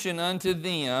distribution unto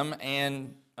them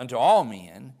and unto all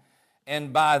men,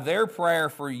 and by their prayer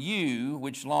for you,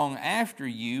 which long after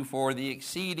you, for the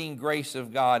exceeding grace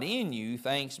of God in you,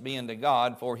 thanks be unto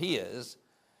God for his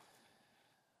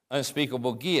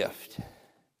unspeakable gift,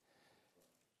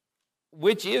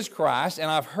 which is Christ. And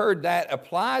I've heard that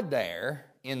applied there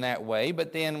in that way,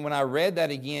 but then when I read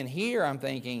that again here, I'm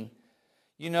thinking,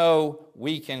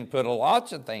 we can put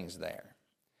lots of things there.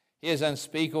 His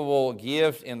unspeakable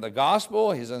gift in the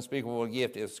gospel, his unspeakable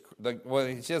gift is,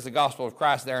 it says the gospel of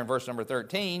Christ there in verse number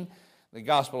 13, the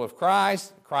gospel of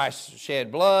Christ, Christ's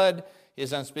shed blood,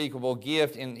 his unspeakable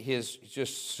gift in his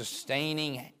just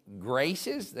sustaining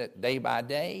graces that day by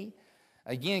day.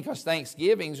 Again, because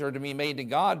thanksgivings are to be made to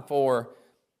God for,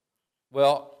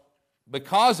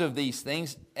 because of these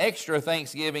things, extra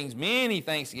thanksgivings, many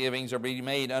thanksgivings are being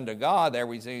made unto God. There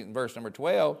we see in verse number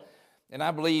 12. And I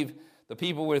believe the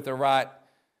people with the right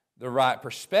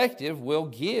perspective will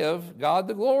give God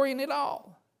the glory in it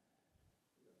all.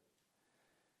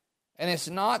 And it's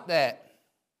not that,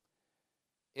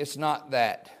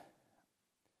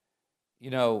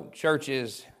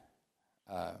 churches,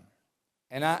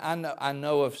 and I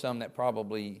know of some that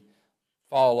probably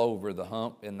fall over the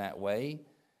hump in that way,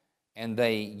 and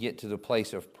they get to the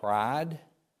place of pride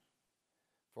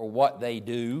for what they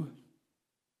do.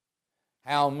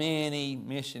 How many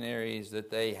missionaries that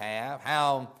they have,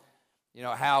 how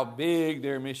big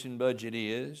their mission budget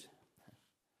is,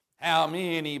 how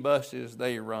many buses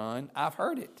they run. I've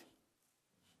heard it.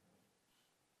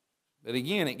 But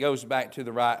again, it goes back to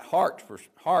the right heart.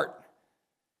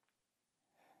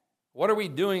 What are we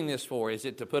doing this for? Is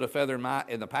it to put a feather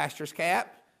in the pastor's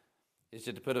cap? Is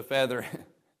it to put a feather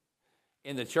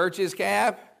in the church's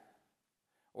cap?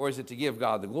 Or is it to give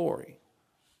God the glory?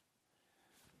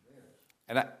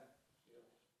 And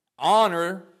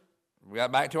honor, we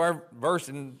got back to our verse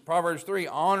in Proverbs 3,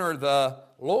 honor the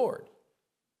Lord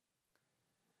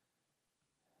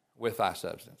with thy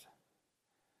substance.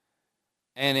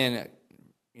 And in,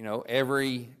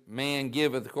 every man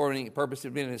giveth according to the purpose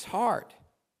of in his heart.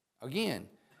 Again,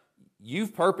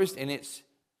 you've purposed, and it's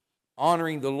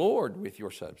honoring the Lord with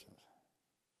your substance.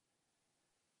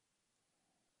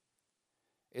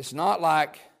 It's not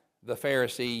like the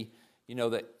Pharisee,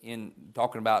 that in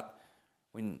talking about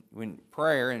when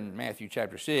prayer in Matthew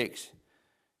chapter 6,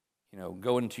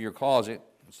 go into your closet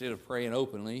instead of praying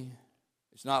openly.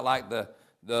 It's not like the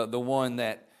one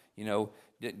that, you're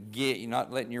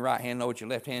not letting your right hand know what your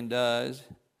left hand does.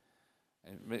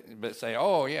 But say,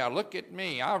 oh yeah, look at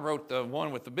me. I wrote the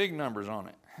one with the big numbers on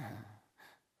it.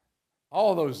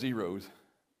 All those zeros.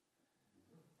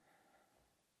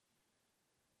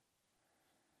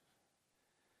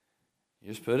 You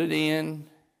just put it in.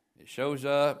 It shows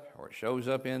up, or it shows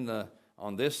up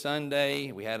on this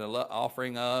Sunday. We had an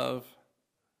offering of,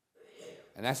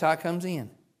 and that's how it comes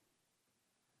in.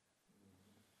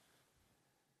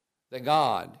 that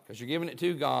God, because you're giving it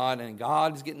to God, and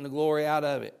God's getting the glory out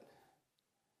of it.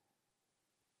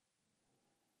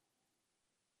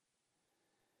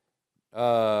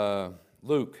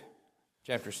 Luke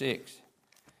chapter 6.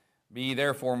 Be ye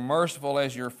therefore merciful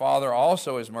as your Father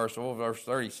also is merciful, verse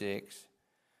 36.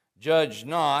 Judge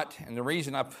not, and the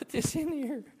reason I put this in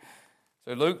here,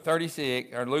 so Luke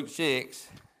 6,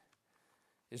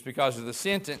 is because of the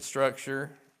sentence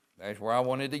structure. That's where I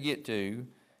wanted to get to.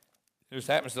 It just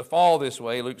happens to fall this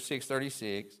way, Luke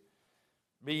 6:36.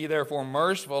 Be ye therefore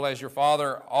merciful as your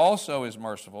Father also is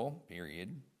merciful,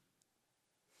 period.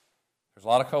 There's a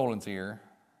lot of colons here.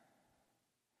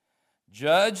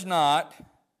 Judge not,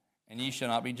 and ye shall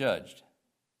not be judged,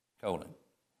 colon.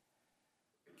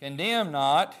 Condemn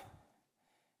not,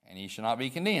 and ye shall not be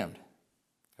condemned,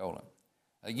 colon.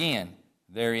 Again,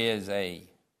 there is a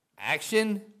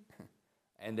action,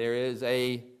 and there is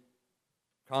a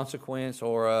consequence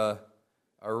or a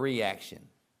reaction.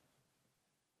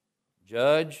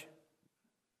 Judge,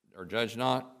 or judge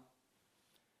not.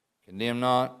 Condemn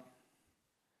not.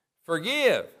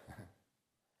 Forgive.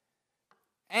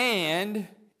 And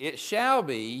it shall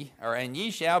be, and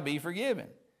ye shall be forgiven.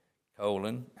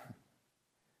 Colon.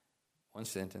 One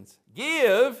sentence.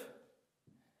 Give,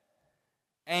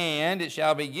 and it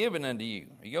shall be given unto you.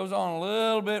 He goes on a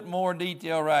little bit more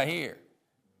detail right here.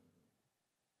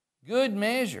 Good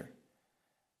measure.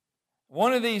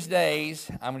 One of these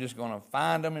days, I'm just going to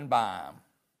find them and buy them.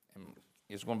 And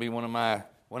it's going to be one of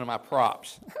my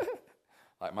props,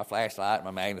 like my flashlight,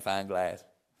 my magnifying glass.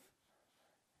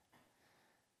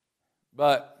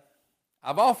 But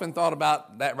I've often thought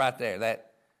about that right there.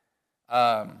 That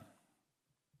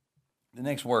the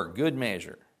next word, good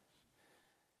measure.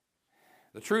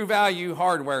 The True Value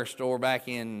hardware store back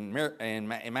in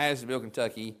Madisonville,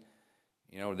 Kentucky,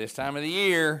 this time of the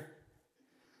year,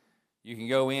 you can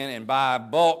go in and buy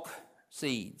bulk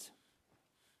seeds.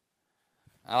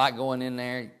 I like going in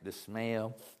there, the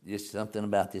smell, just something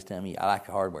about this time of year. I like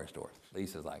a hardware store.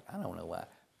 Lisa's like, I don't know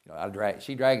why.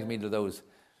 She drags me to those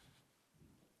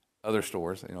other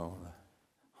stores,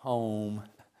 Home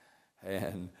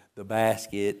and the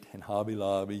Basket and Hobby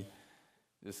Lobby.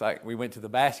 Just like we went to the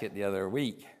Basket the other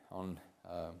week on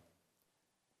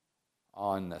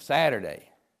Saturday.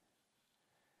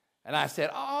 And I said,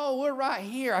 oh, we're right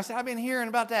here. I said, I've been hearing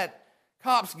about that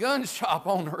Cop's gun shop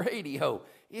on the radio.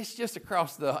 It's just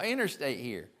across the interstate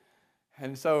here.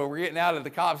 And so we're getting out of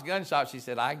the Cop's gun shop. She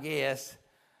said, I guess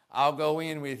I'll go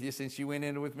in with you since you went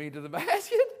in with me to the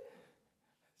Basket.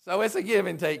 So it's a give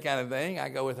and take kind of thing. I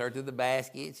go with her to the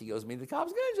Basket. She goes with me to the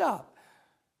Cop's gun shop.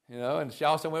 And she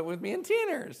also went with me in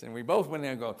Tenors. And we both went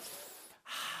in and go,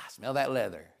 smell that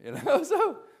leather.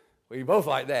 So we both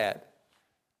like that.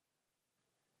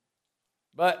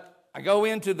 But I go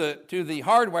into the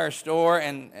hardware store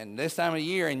and this time of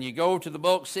year, and you go to the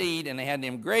bulk seed, and they had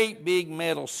them great big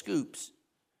metal scoops.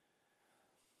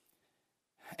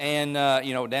 And,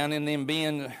 down in them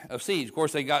bin of seeds. Of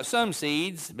course, they got some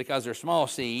seeds, because they're small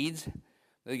seeds.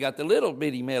 They got the little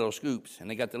bitty metal scoops, and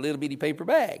they got the little bitty paper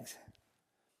bags.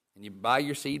 And you buy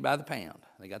your seed by the pound.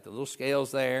 They got the little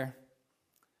scales there.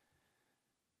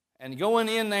 And going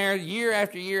in there year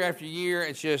after year after year,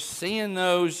 it's just seeing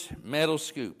those metal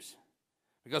scoops.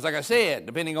 Because like I said,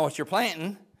 depending on what you're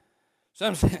planting,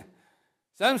 some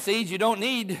seeds you don't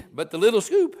need but the little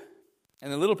scoop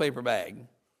and the little paper bag.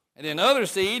 And then other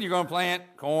seed, you're going to plant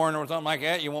corn or something like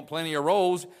that, you want plenty of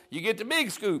rolls, you get the big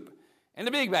scoop and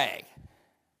the big bag.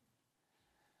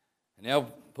 And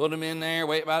they'll put them in there,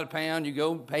 weigh it by the pound, you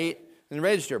go pay it in the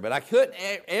register. But I couldn't,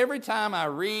 every time I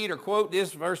read or quote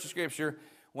this verse of Scripture,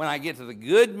 when I get to the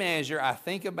good measure, I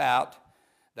think about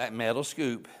that metal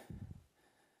scoop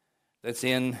that's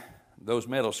in those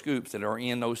metal scoops that are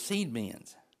in those seed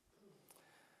bins.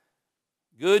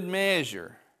 Good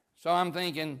measure. So I'm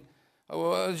thinking,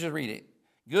 let's just read it.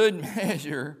 Good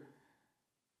measure,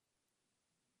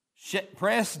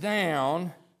 pressed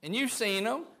down, and you've seen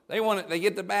them. They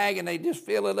get the bag and they just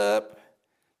fill it up,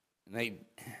 and they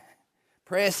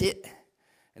press it,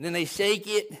 and then they shake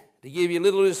it to give you a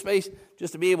little bit of space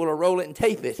just to be able to roll it and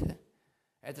tape it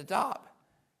at the top.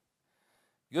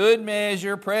 Good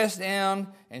measure, pressed down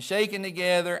and shaken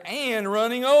together and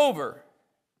running over.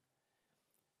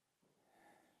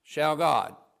 Shall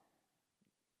God.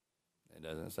 It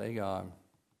doesn't say God.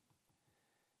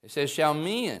 It says, shall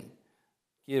men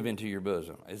give into your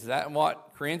bosom. Is that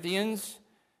what Corinthians,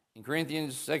 in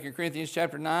 2 Corinthians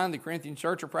chapter 9, the Corinthian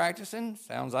church are practicing?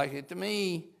 Sounds like it to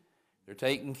me. They're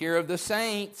taking care of the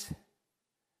saints.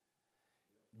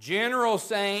 General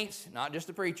saints, not just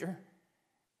the preacher.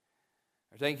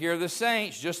 They're taking care of the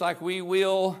saints just like we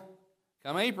will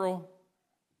come April.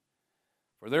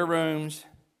 for their rooms,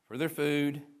 for their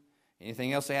food,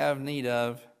 anything else they have need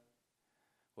of.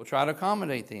 We'll try to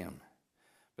accommodate them,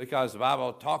 because the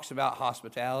Bible talks about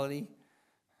hospitality.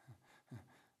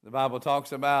 The Bible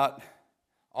talks about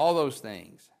all those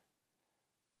things.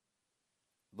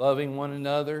 Loving one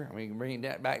another. We can bring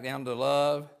that back down to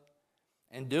love.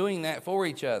 And doing that for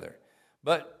each other.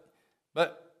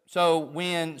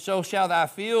 So shall thy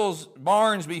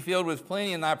barns be filled with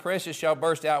plenty, and thy precious shall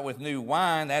burst out with new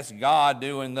wine. That's God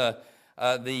doing the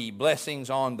blessings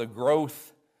on the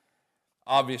growth,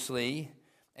 obviously.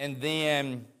 And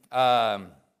then the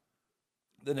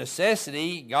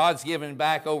necessity, God's given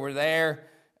back over there.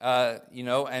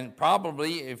 And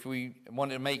probably if we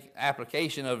wanted to make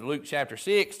application of Luke chapter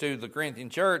 6 to the Corinthian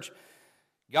church,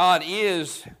 God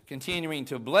is continuing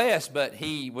to bless, but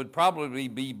he would probably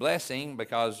be blessing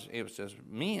because it was just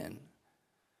men.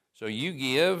 So you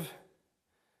give,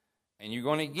 and you're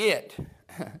going to get.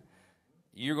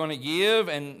 You're going to give,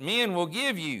 and men will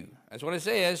give you. That's what it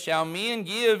says. Shall men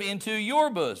give into your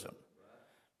bosom?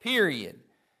 Period.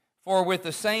 For with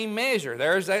the same measure,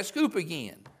 there's that scoop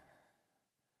again.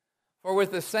 For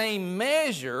with the same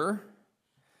measure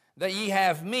that ye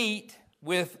have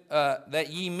that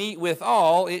ye meet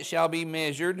withal, it shall be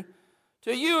measured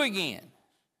to you again.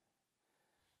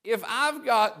 If I've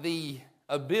got the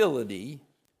ability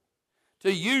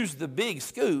to use the big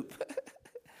scoop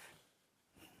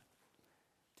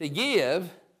to give,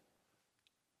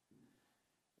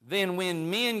 then when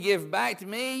men give back to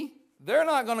me, they're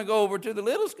not going to go over to the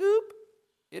little scoop.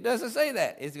 It doesn't say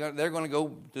that. They're going to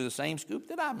go to the same scoop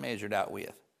that I measured out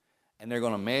with, and they're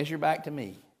going to measure back to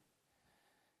me.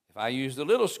 If I use the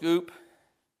little scoop,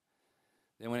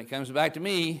 then when it comes back to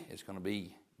me, it's going to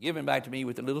be given back to me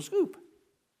with the little scoop.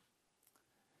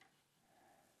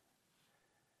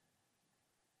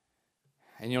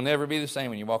 And you'll never be the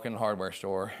same when you walk in the hardware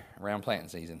store around planting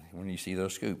season when you see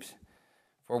those scoops.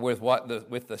 For with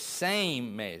the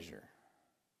same measure,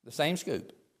 the same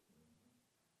scoop,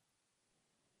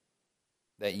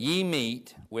 that ye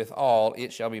meet withal,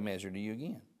 it shall be measured to you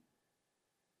again.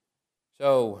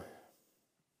 So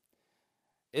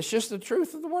it's just the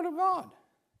truth of the Word of God.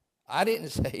 I didn't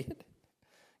say it.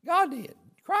 God did.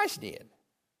 Christ did.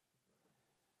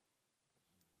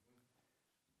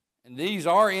 And these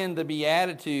are in the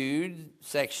Beatitude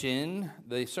section,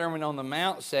 the Sermon on the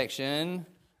Mount section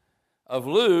of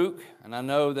Luke. And I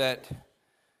know that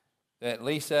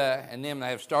Lisa and them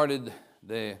have started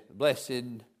the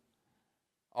blessed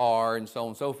are and so on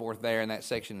and so forth there in that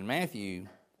section in Matthew.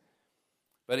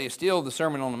 But it's still the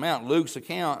Sermon on the Mount, Luke's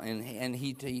account, and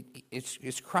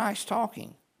it's Christ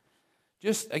talking.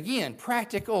 Just, again,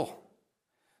 practical.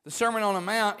 The Sermon on the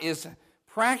Mount is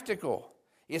practical.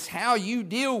 It's how you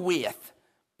deal with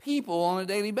people on a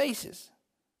daily basis.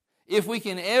 If we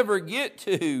can ever get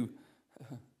to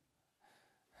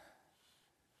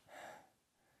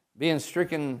being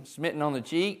smitten on the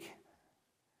cheek,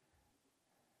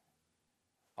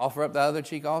 offer up the other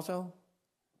cheek also,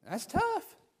 that's tough.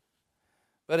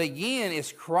 But again,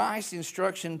 it's Christ's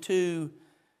instruction to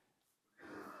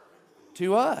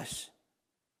us.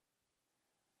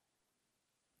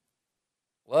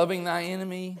 Loving thy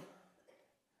enemy,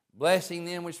 blessing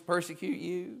them which persecute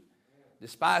you,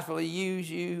 despitefully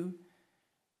use you.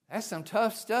 That's some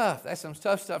tough stuff. That's some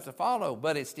tough stuff to follow,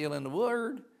 but it's still in the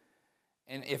Word.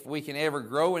 And if we can ever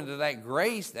grow into that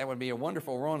grace, that would be a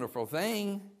wonderful, wonderful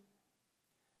thing.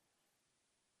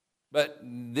 But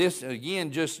this,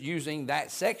 again, just using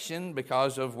that section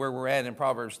because of where we're at in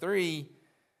Proverbs 3,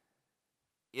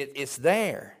 it's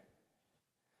there.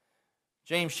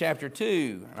 James chapter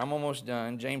 2, and I'm almost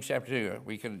done. James chapter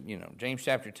 2, James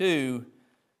chapter 2,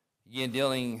 again,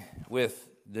 dealing with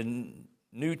the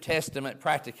New Testament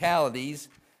practicalities,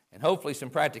 and hopefully some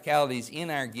practicalities in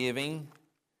our giving.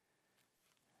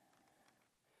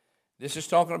 This is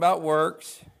talking about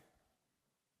works.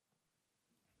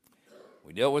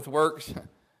 We dealt with works,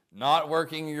 not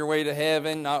working your way to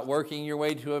heaven, not working your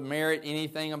way to merit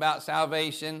anything about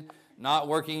salvation, not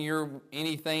working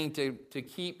anything to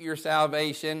keep your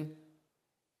salvation,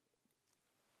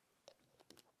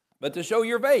 but to show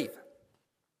your faith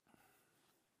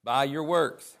by your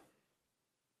works.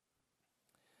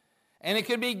 And it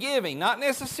could be giving, not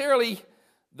necessarily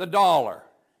the dollar,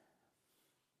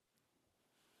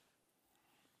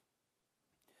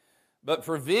 but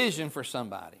provision for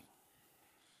somebody.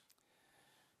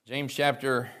 James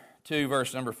chapter 2,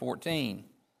 verse number 14.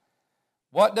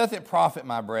 What doth it profit,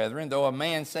 my brethren, though a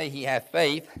man say he hath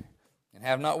faith and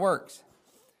have not works?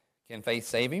 Can faith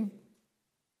save him?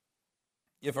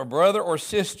 If a brother or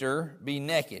sister be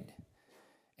naked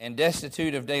and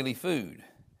destitute of daily food,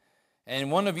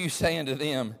 And one of you say unto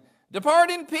them, Depart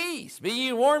in peace, be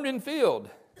ye warmed and filled.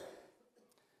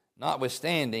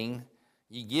 Notwithstanding,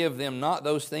 ye give them not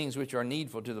those things which are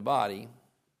needful to the body.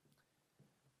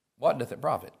 What doth it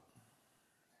profit?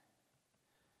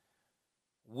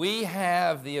 We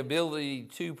have the ability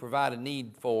to provide a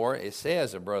need for, it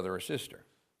says, a brother or sister.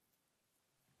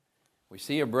 We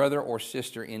see a brother or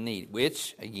sister in need,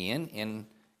 which, again,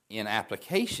 in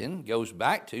application, goes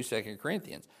back to 2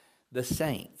 Corinthians. The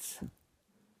saints.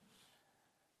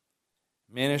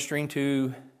 Ministering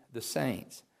to the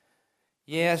saints.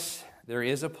 Yes, there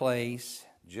is a place,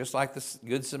 just like the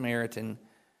Good Samaritan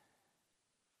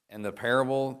and the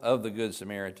parable of the Good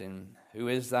Samaritan, who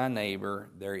is thy neighbor,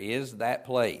 there is that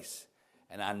place.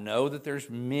 And I know that there's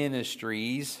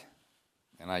ministries,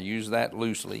 and I use that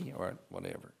loosely or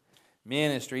whatever,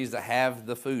 ministries that have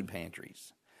the food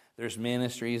pantries. There's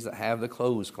ministries that have the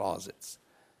clothes closets.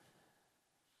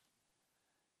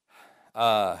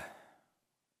 But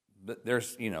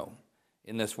there's,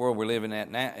 in this world we're living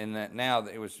at now,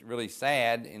 it was really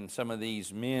sad in some of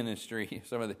these ministries,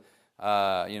 some of the,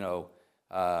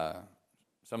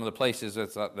 some of the places,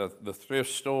 it's the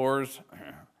thrift stores,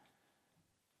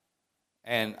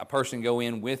 and a person go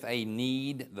in with a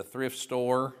need, the thrift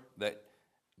store that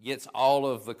gets all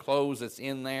of the clothes that's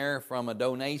in there from a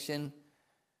donation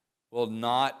will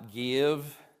not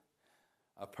give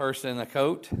a person a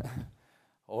coat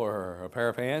or a pair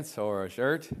of pants or a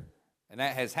shirt. And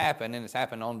that has happened, and it's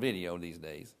happened on video these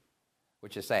days,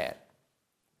 which is sad.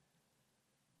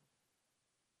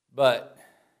 But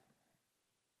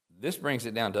this brings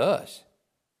it down to us.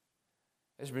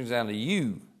 This brings it down to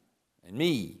you and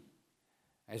me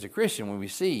as a Christian when we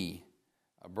see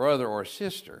a brother or a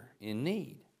sister in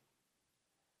need.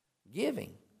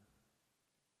 Giving.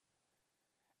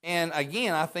 And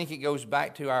again, I think it goes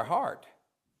back to our heart.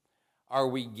 Are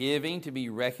we giving to be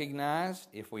recognized?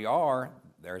 If we are,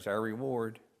 there's our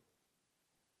reward.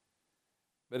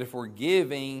 But if we're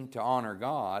giving to honor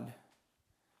God,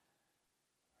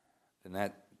 then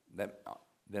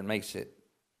that makes it,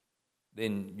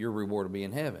 then your reward will be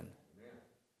in heaven.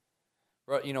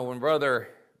 But when Brother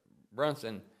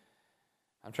Brunson,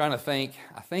 I'm trying to think,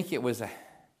 I think it was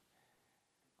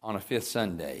on a fifth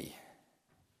Sunday,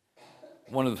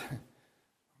 when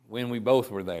we both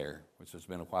were there, which has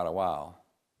been quite a while,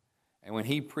 and when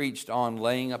he preached on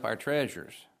laying up our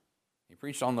treasures, he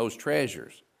preached on those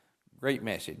treasures. Great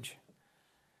message.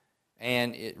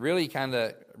 And it really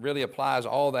really applies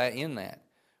all that in that.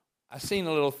 I seen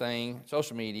a little thing,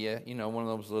 social media, one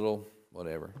of those little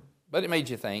whatever. But it made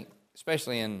you think,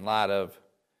 especially in light of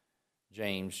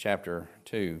James chapter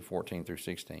 2, 14 through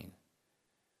 16.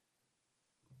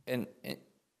 And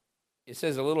it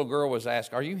says a little girl was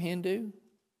asked, are you Hindu,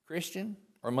 Christian,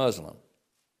 or Muslim?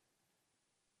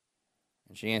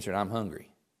 And she answered, I'm hungry.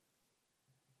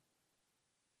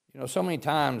 So many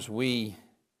times we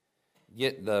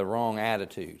get the wrong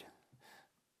attitude.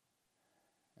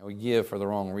 And we give for the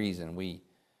wrong reason. We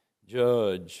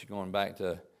judge, going back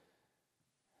to,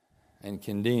 and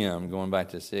condemn, going back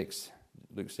to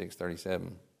Luke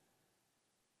 6:37.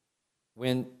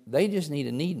 When they just need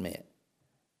a need met.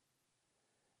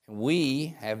 And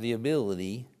we have the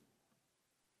ability,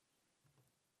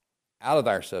 out of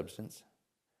our substance,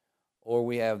 or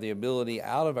we have the ability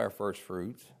out of our first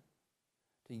fruits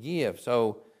to give.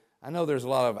 So I know there's a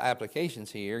lot of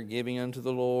applications here, giving unto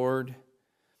the Lord,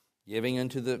 giving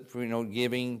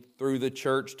giving through the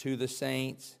church to the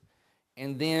saints.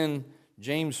 And then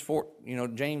James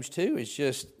 2 is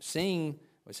just seeing,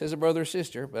 it says a brother or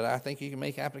sister, but I think you can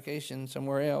make application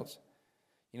somewhere else.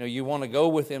 You want to go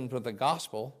with them to the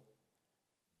gospel,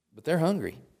 but they're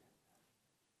hungry.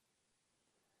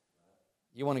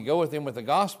 You want to go with them with the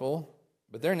gospel,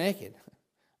 but they're naked.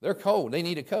 They're cold. They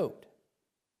need a coat.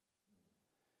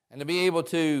 And to be able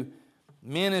to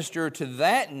minister to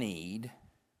that need,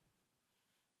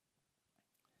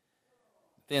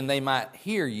 then they might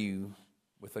hear you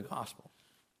with the gospel.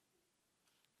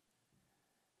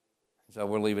 So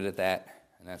we'll leave it at that,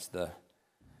 and that's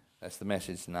the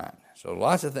message tonight. So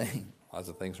lots of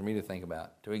things for me to think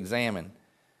about, to examine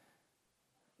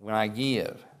when I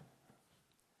give.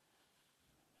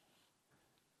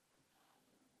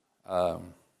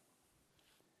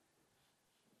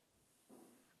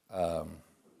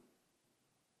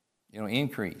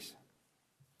 Increase.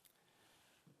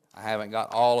 I haven't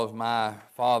got all of my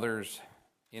father's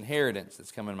inheritance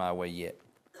that's coming my way yet.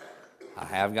 I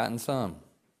have gotten some.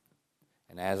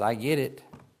 And as I get it,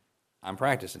 I'm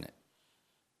practicing it.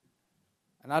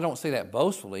 And I don't say that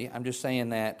boastfully. I'm just saying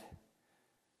that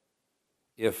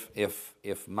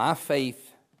if my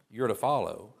faith you're to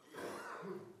follow,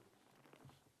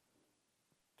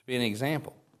 to be an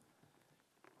example.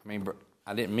 I mean,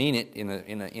 I didn't mean it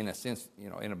in a sense,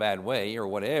 in a bad way or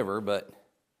whatever, but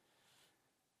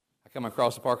I come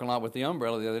across the parking lot with the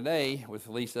umbrella the other day with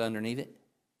Lisa underneath it,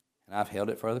 and I've held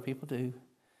it for other people too.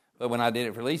 But when I did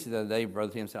it for Lisa the other day,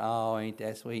 Brother Tim said, "Oh, ain't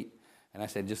that sweet?" And I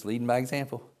said, "Just leading by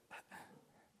example."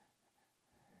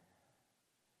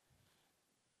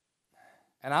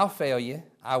 And I'll fail you.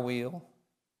 I will.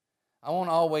 I won't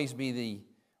always be the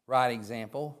right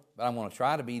example, but I'm going to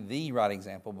try to be the right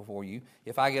example before you.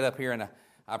 If I get up here and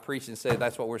I preach and say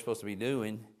that's what we're supposed to be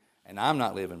doing, and I'm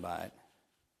not living by it.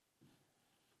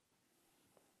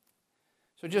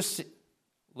 So just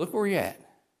look where you're at.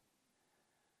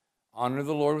 Honor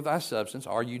the Lord with thy substance.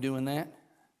 Are you doing that?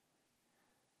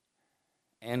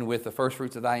 And with the first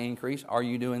fruits of thy increase, are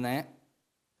you doing that?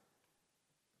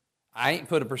 I ain't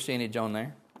put a percentage on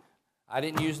there. I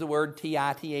didn't use the word tithe.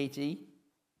 I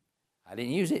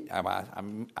didn't use it. I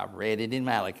read it in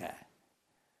Malachi.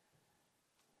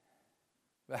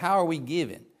 But how are we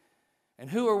giving? And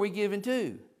who are we giving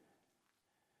to?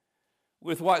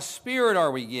 With what spirit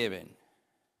are we giving?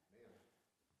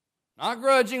 Not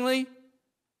grudgingly,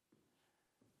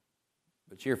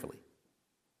 but cheerfully.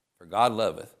 For God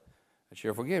loveth a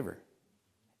cheerful giver.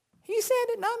 He said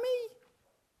it, not me.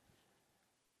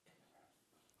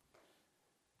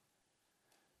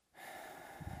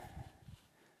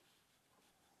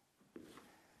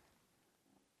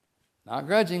 Not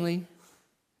grudgingly,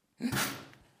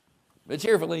 but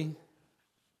cheerfully.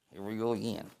 Here we go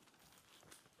again.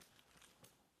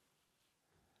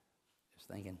 Just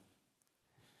thinking,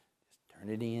 just turn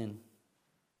it in.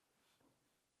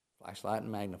 Flashlight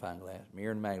and magnifying glass,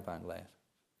 mirror and magnifying glass.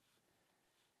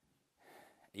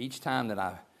 Each time that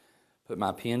I put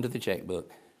my pen to the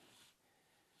checkbook,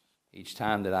 each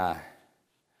time that I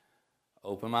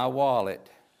open my wallet,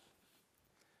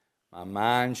 my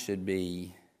mind should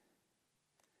be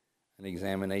an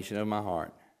examination of my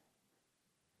heart.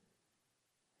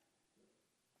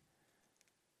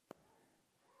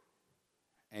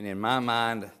 And in my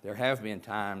mind, there have been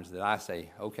times that I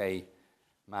say, okay,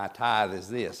 my tithe is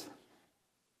this.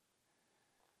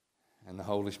 And the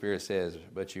Holy Spirit says,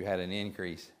 but you had an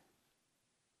increase.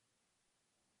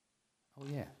 Oh,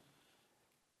 yeah.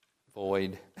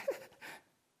 Void.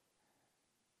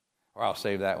 Or I'll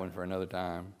save that one for another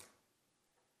time.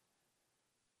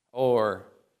 Or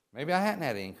maybe I hadn't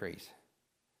had an increase.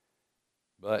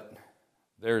 But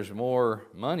there's more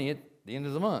money at the end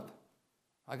of the month.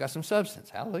 I got some substance.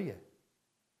 Hallelujah.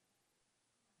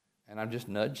 And I'm just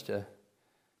nudged to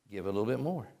give a little bit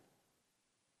more.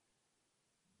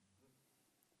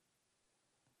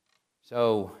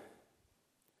 So,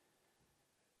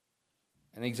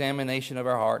 an examination of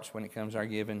our hearts when it comes to our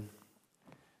giving.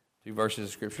 2 verses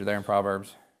of Scripture there in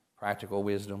Proverbs. Practical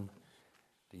wisdom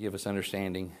to give us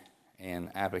understanding and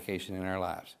application in our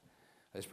lives.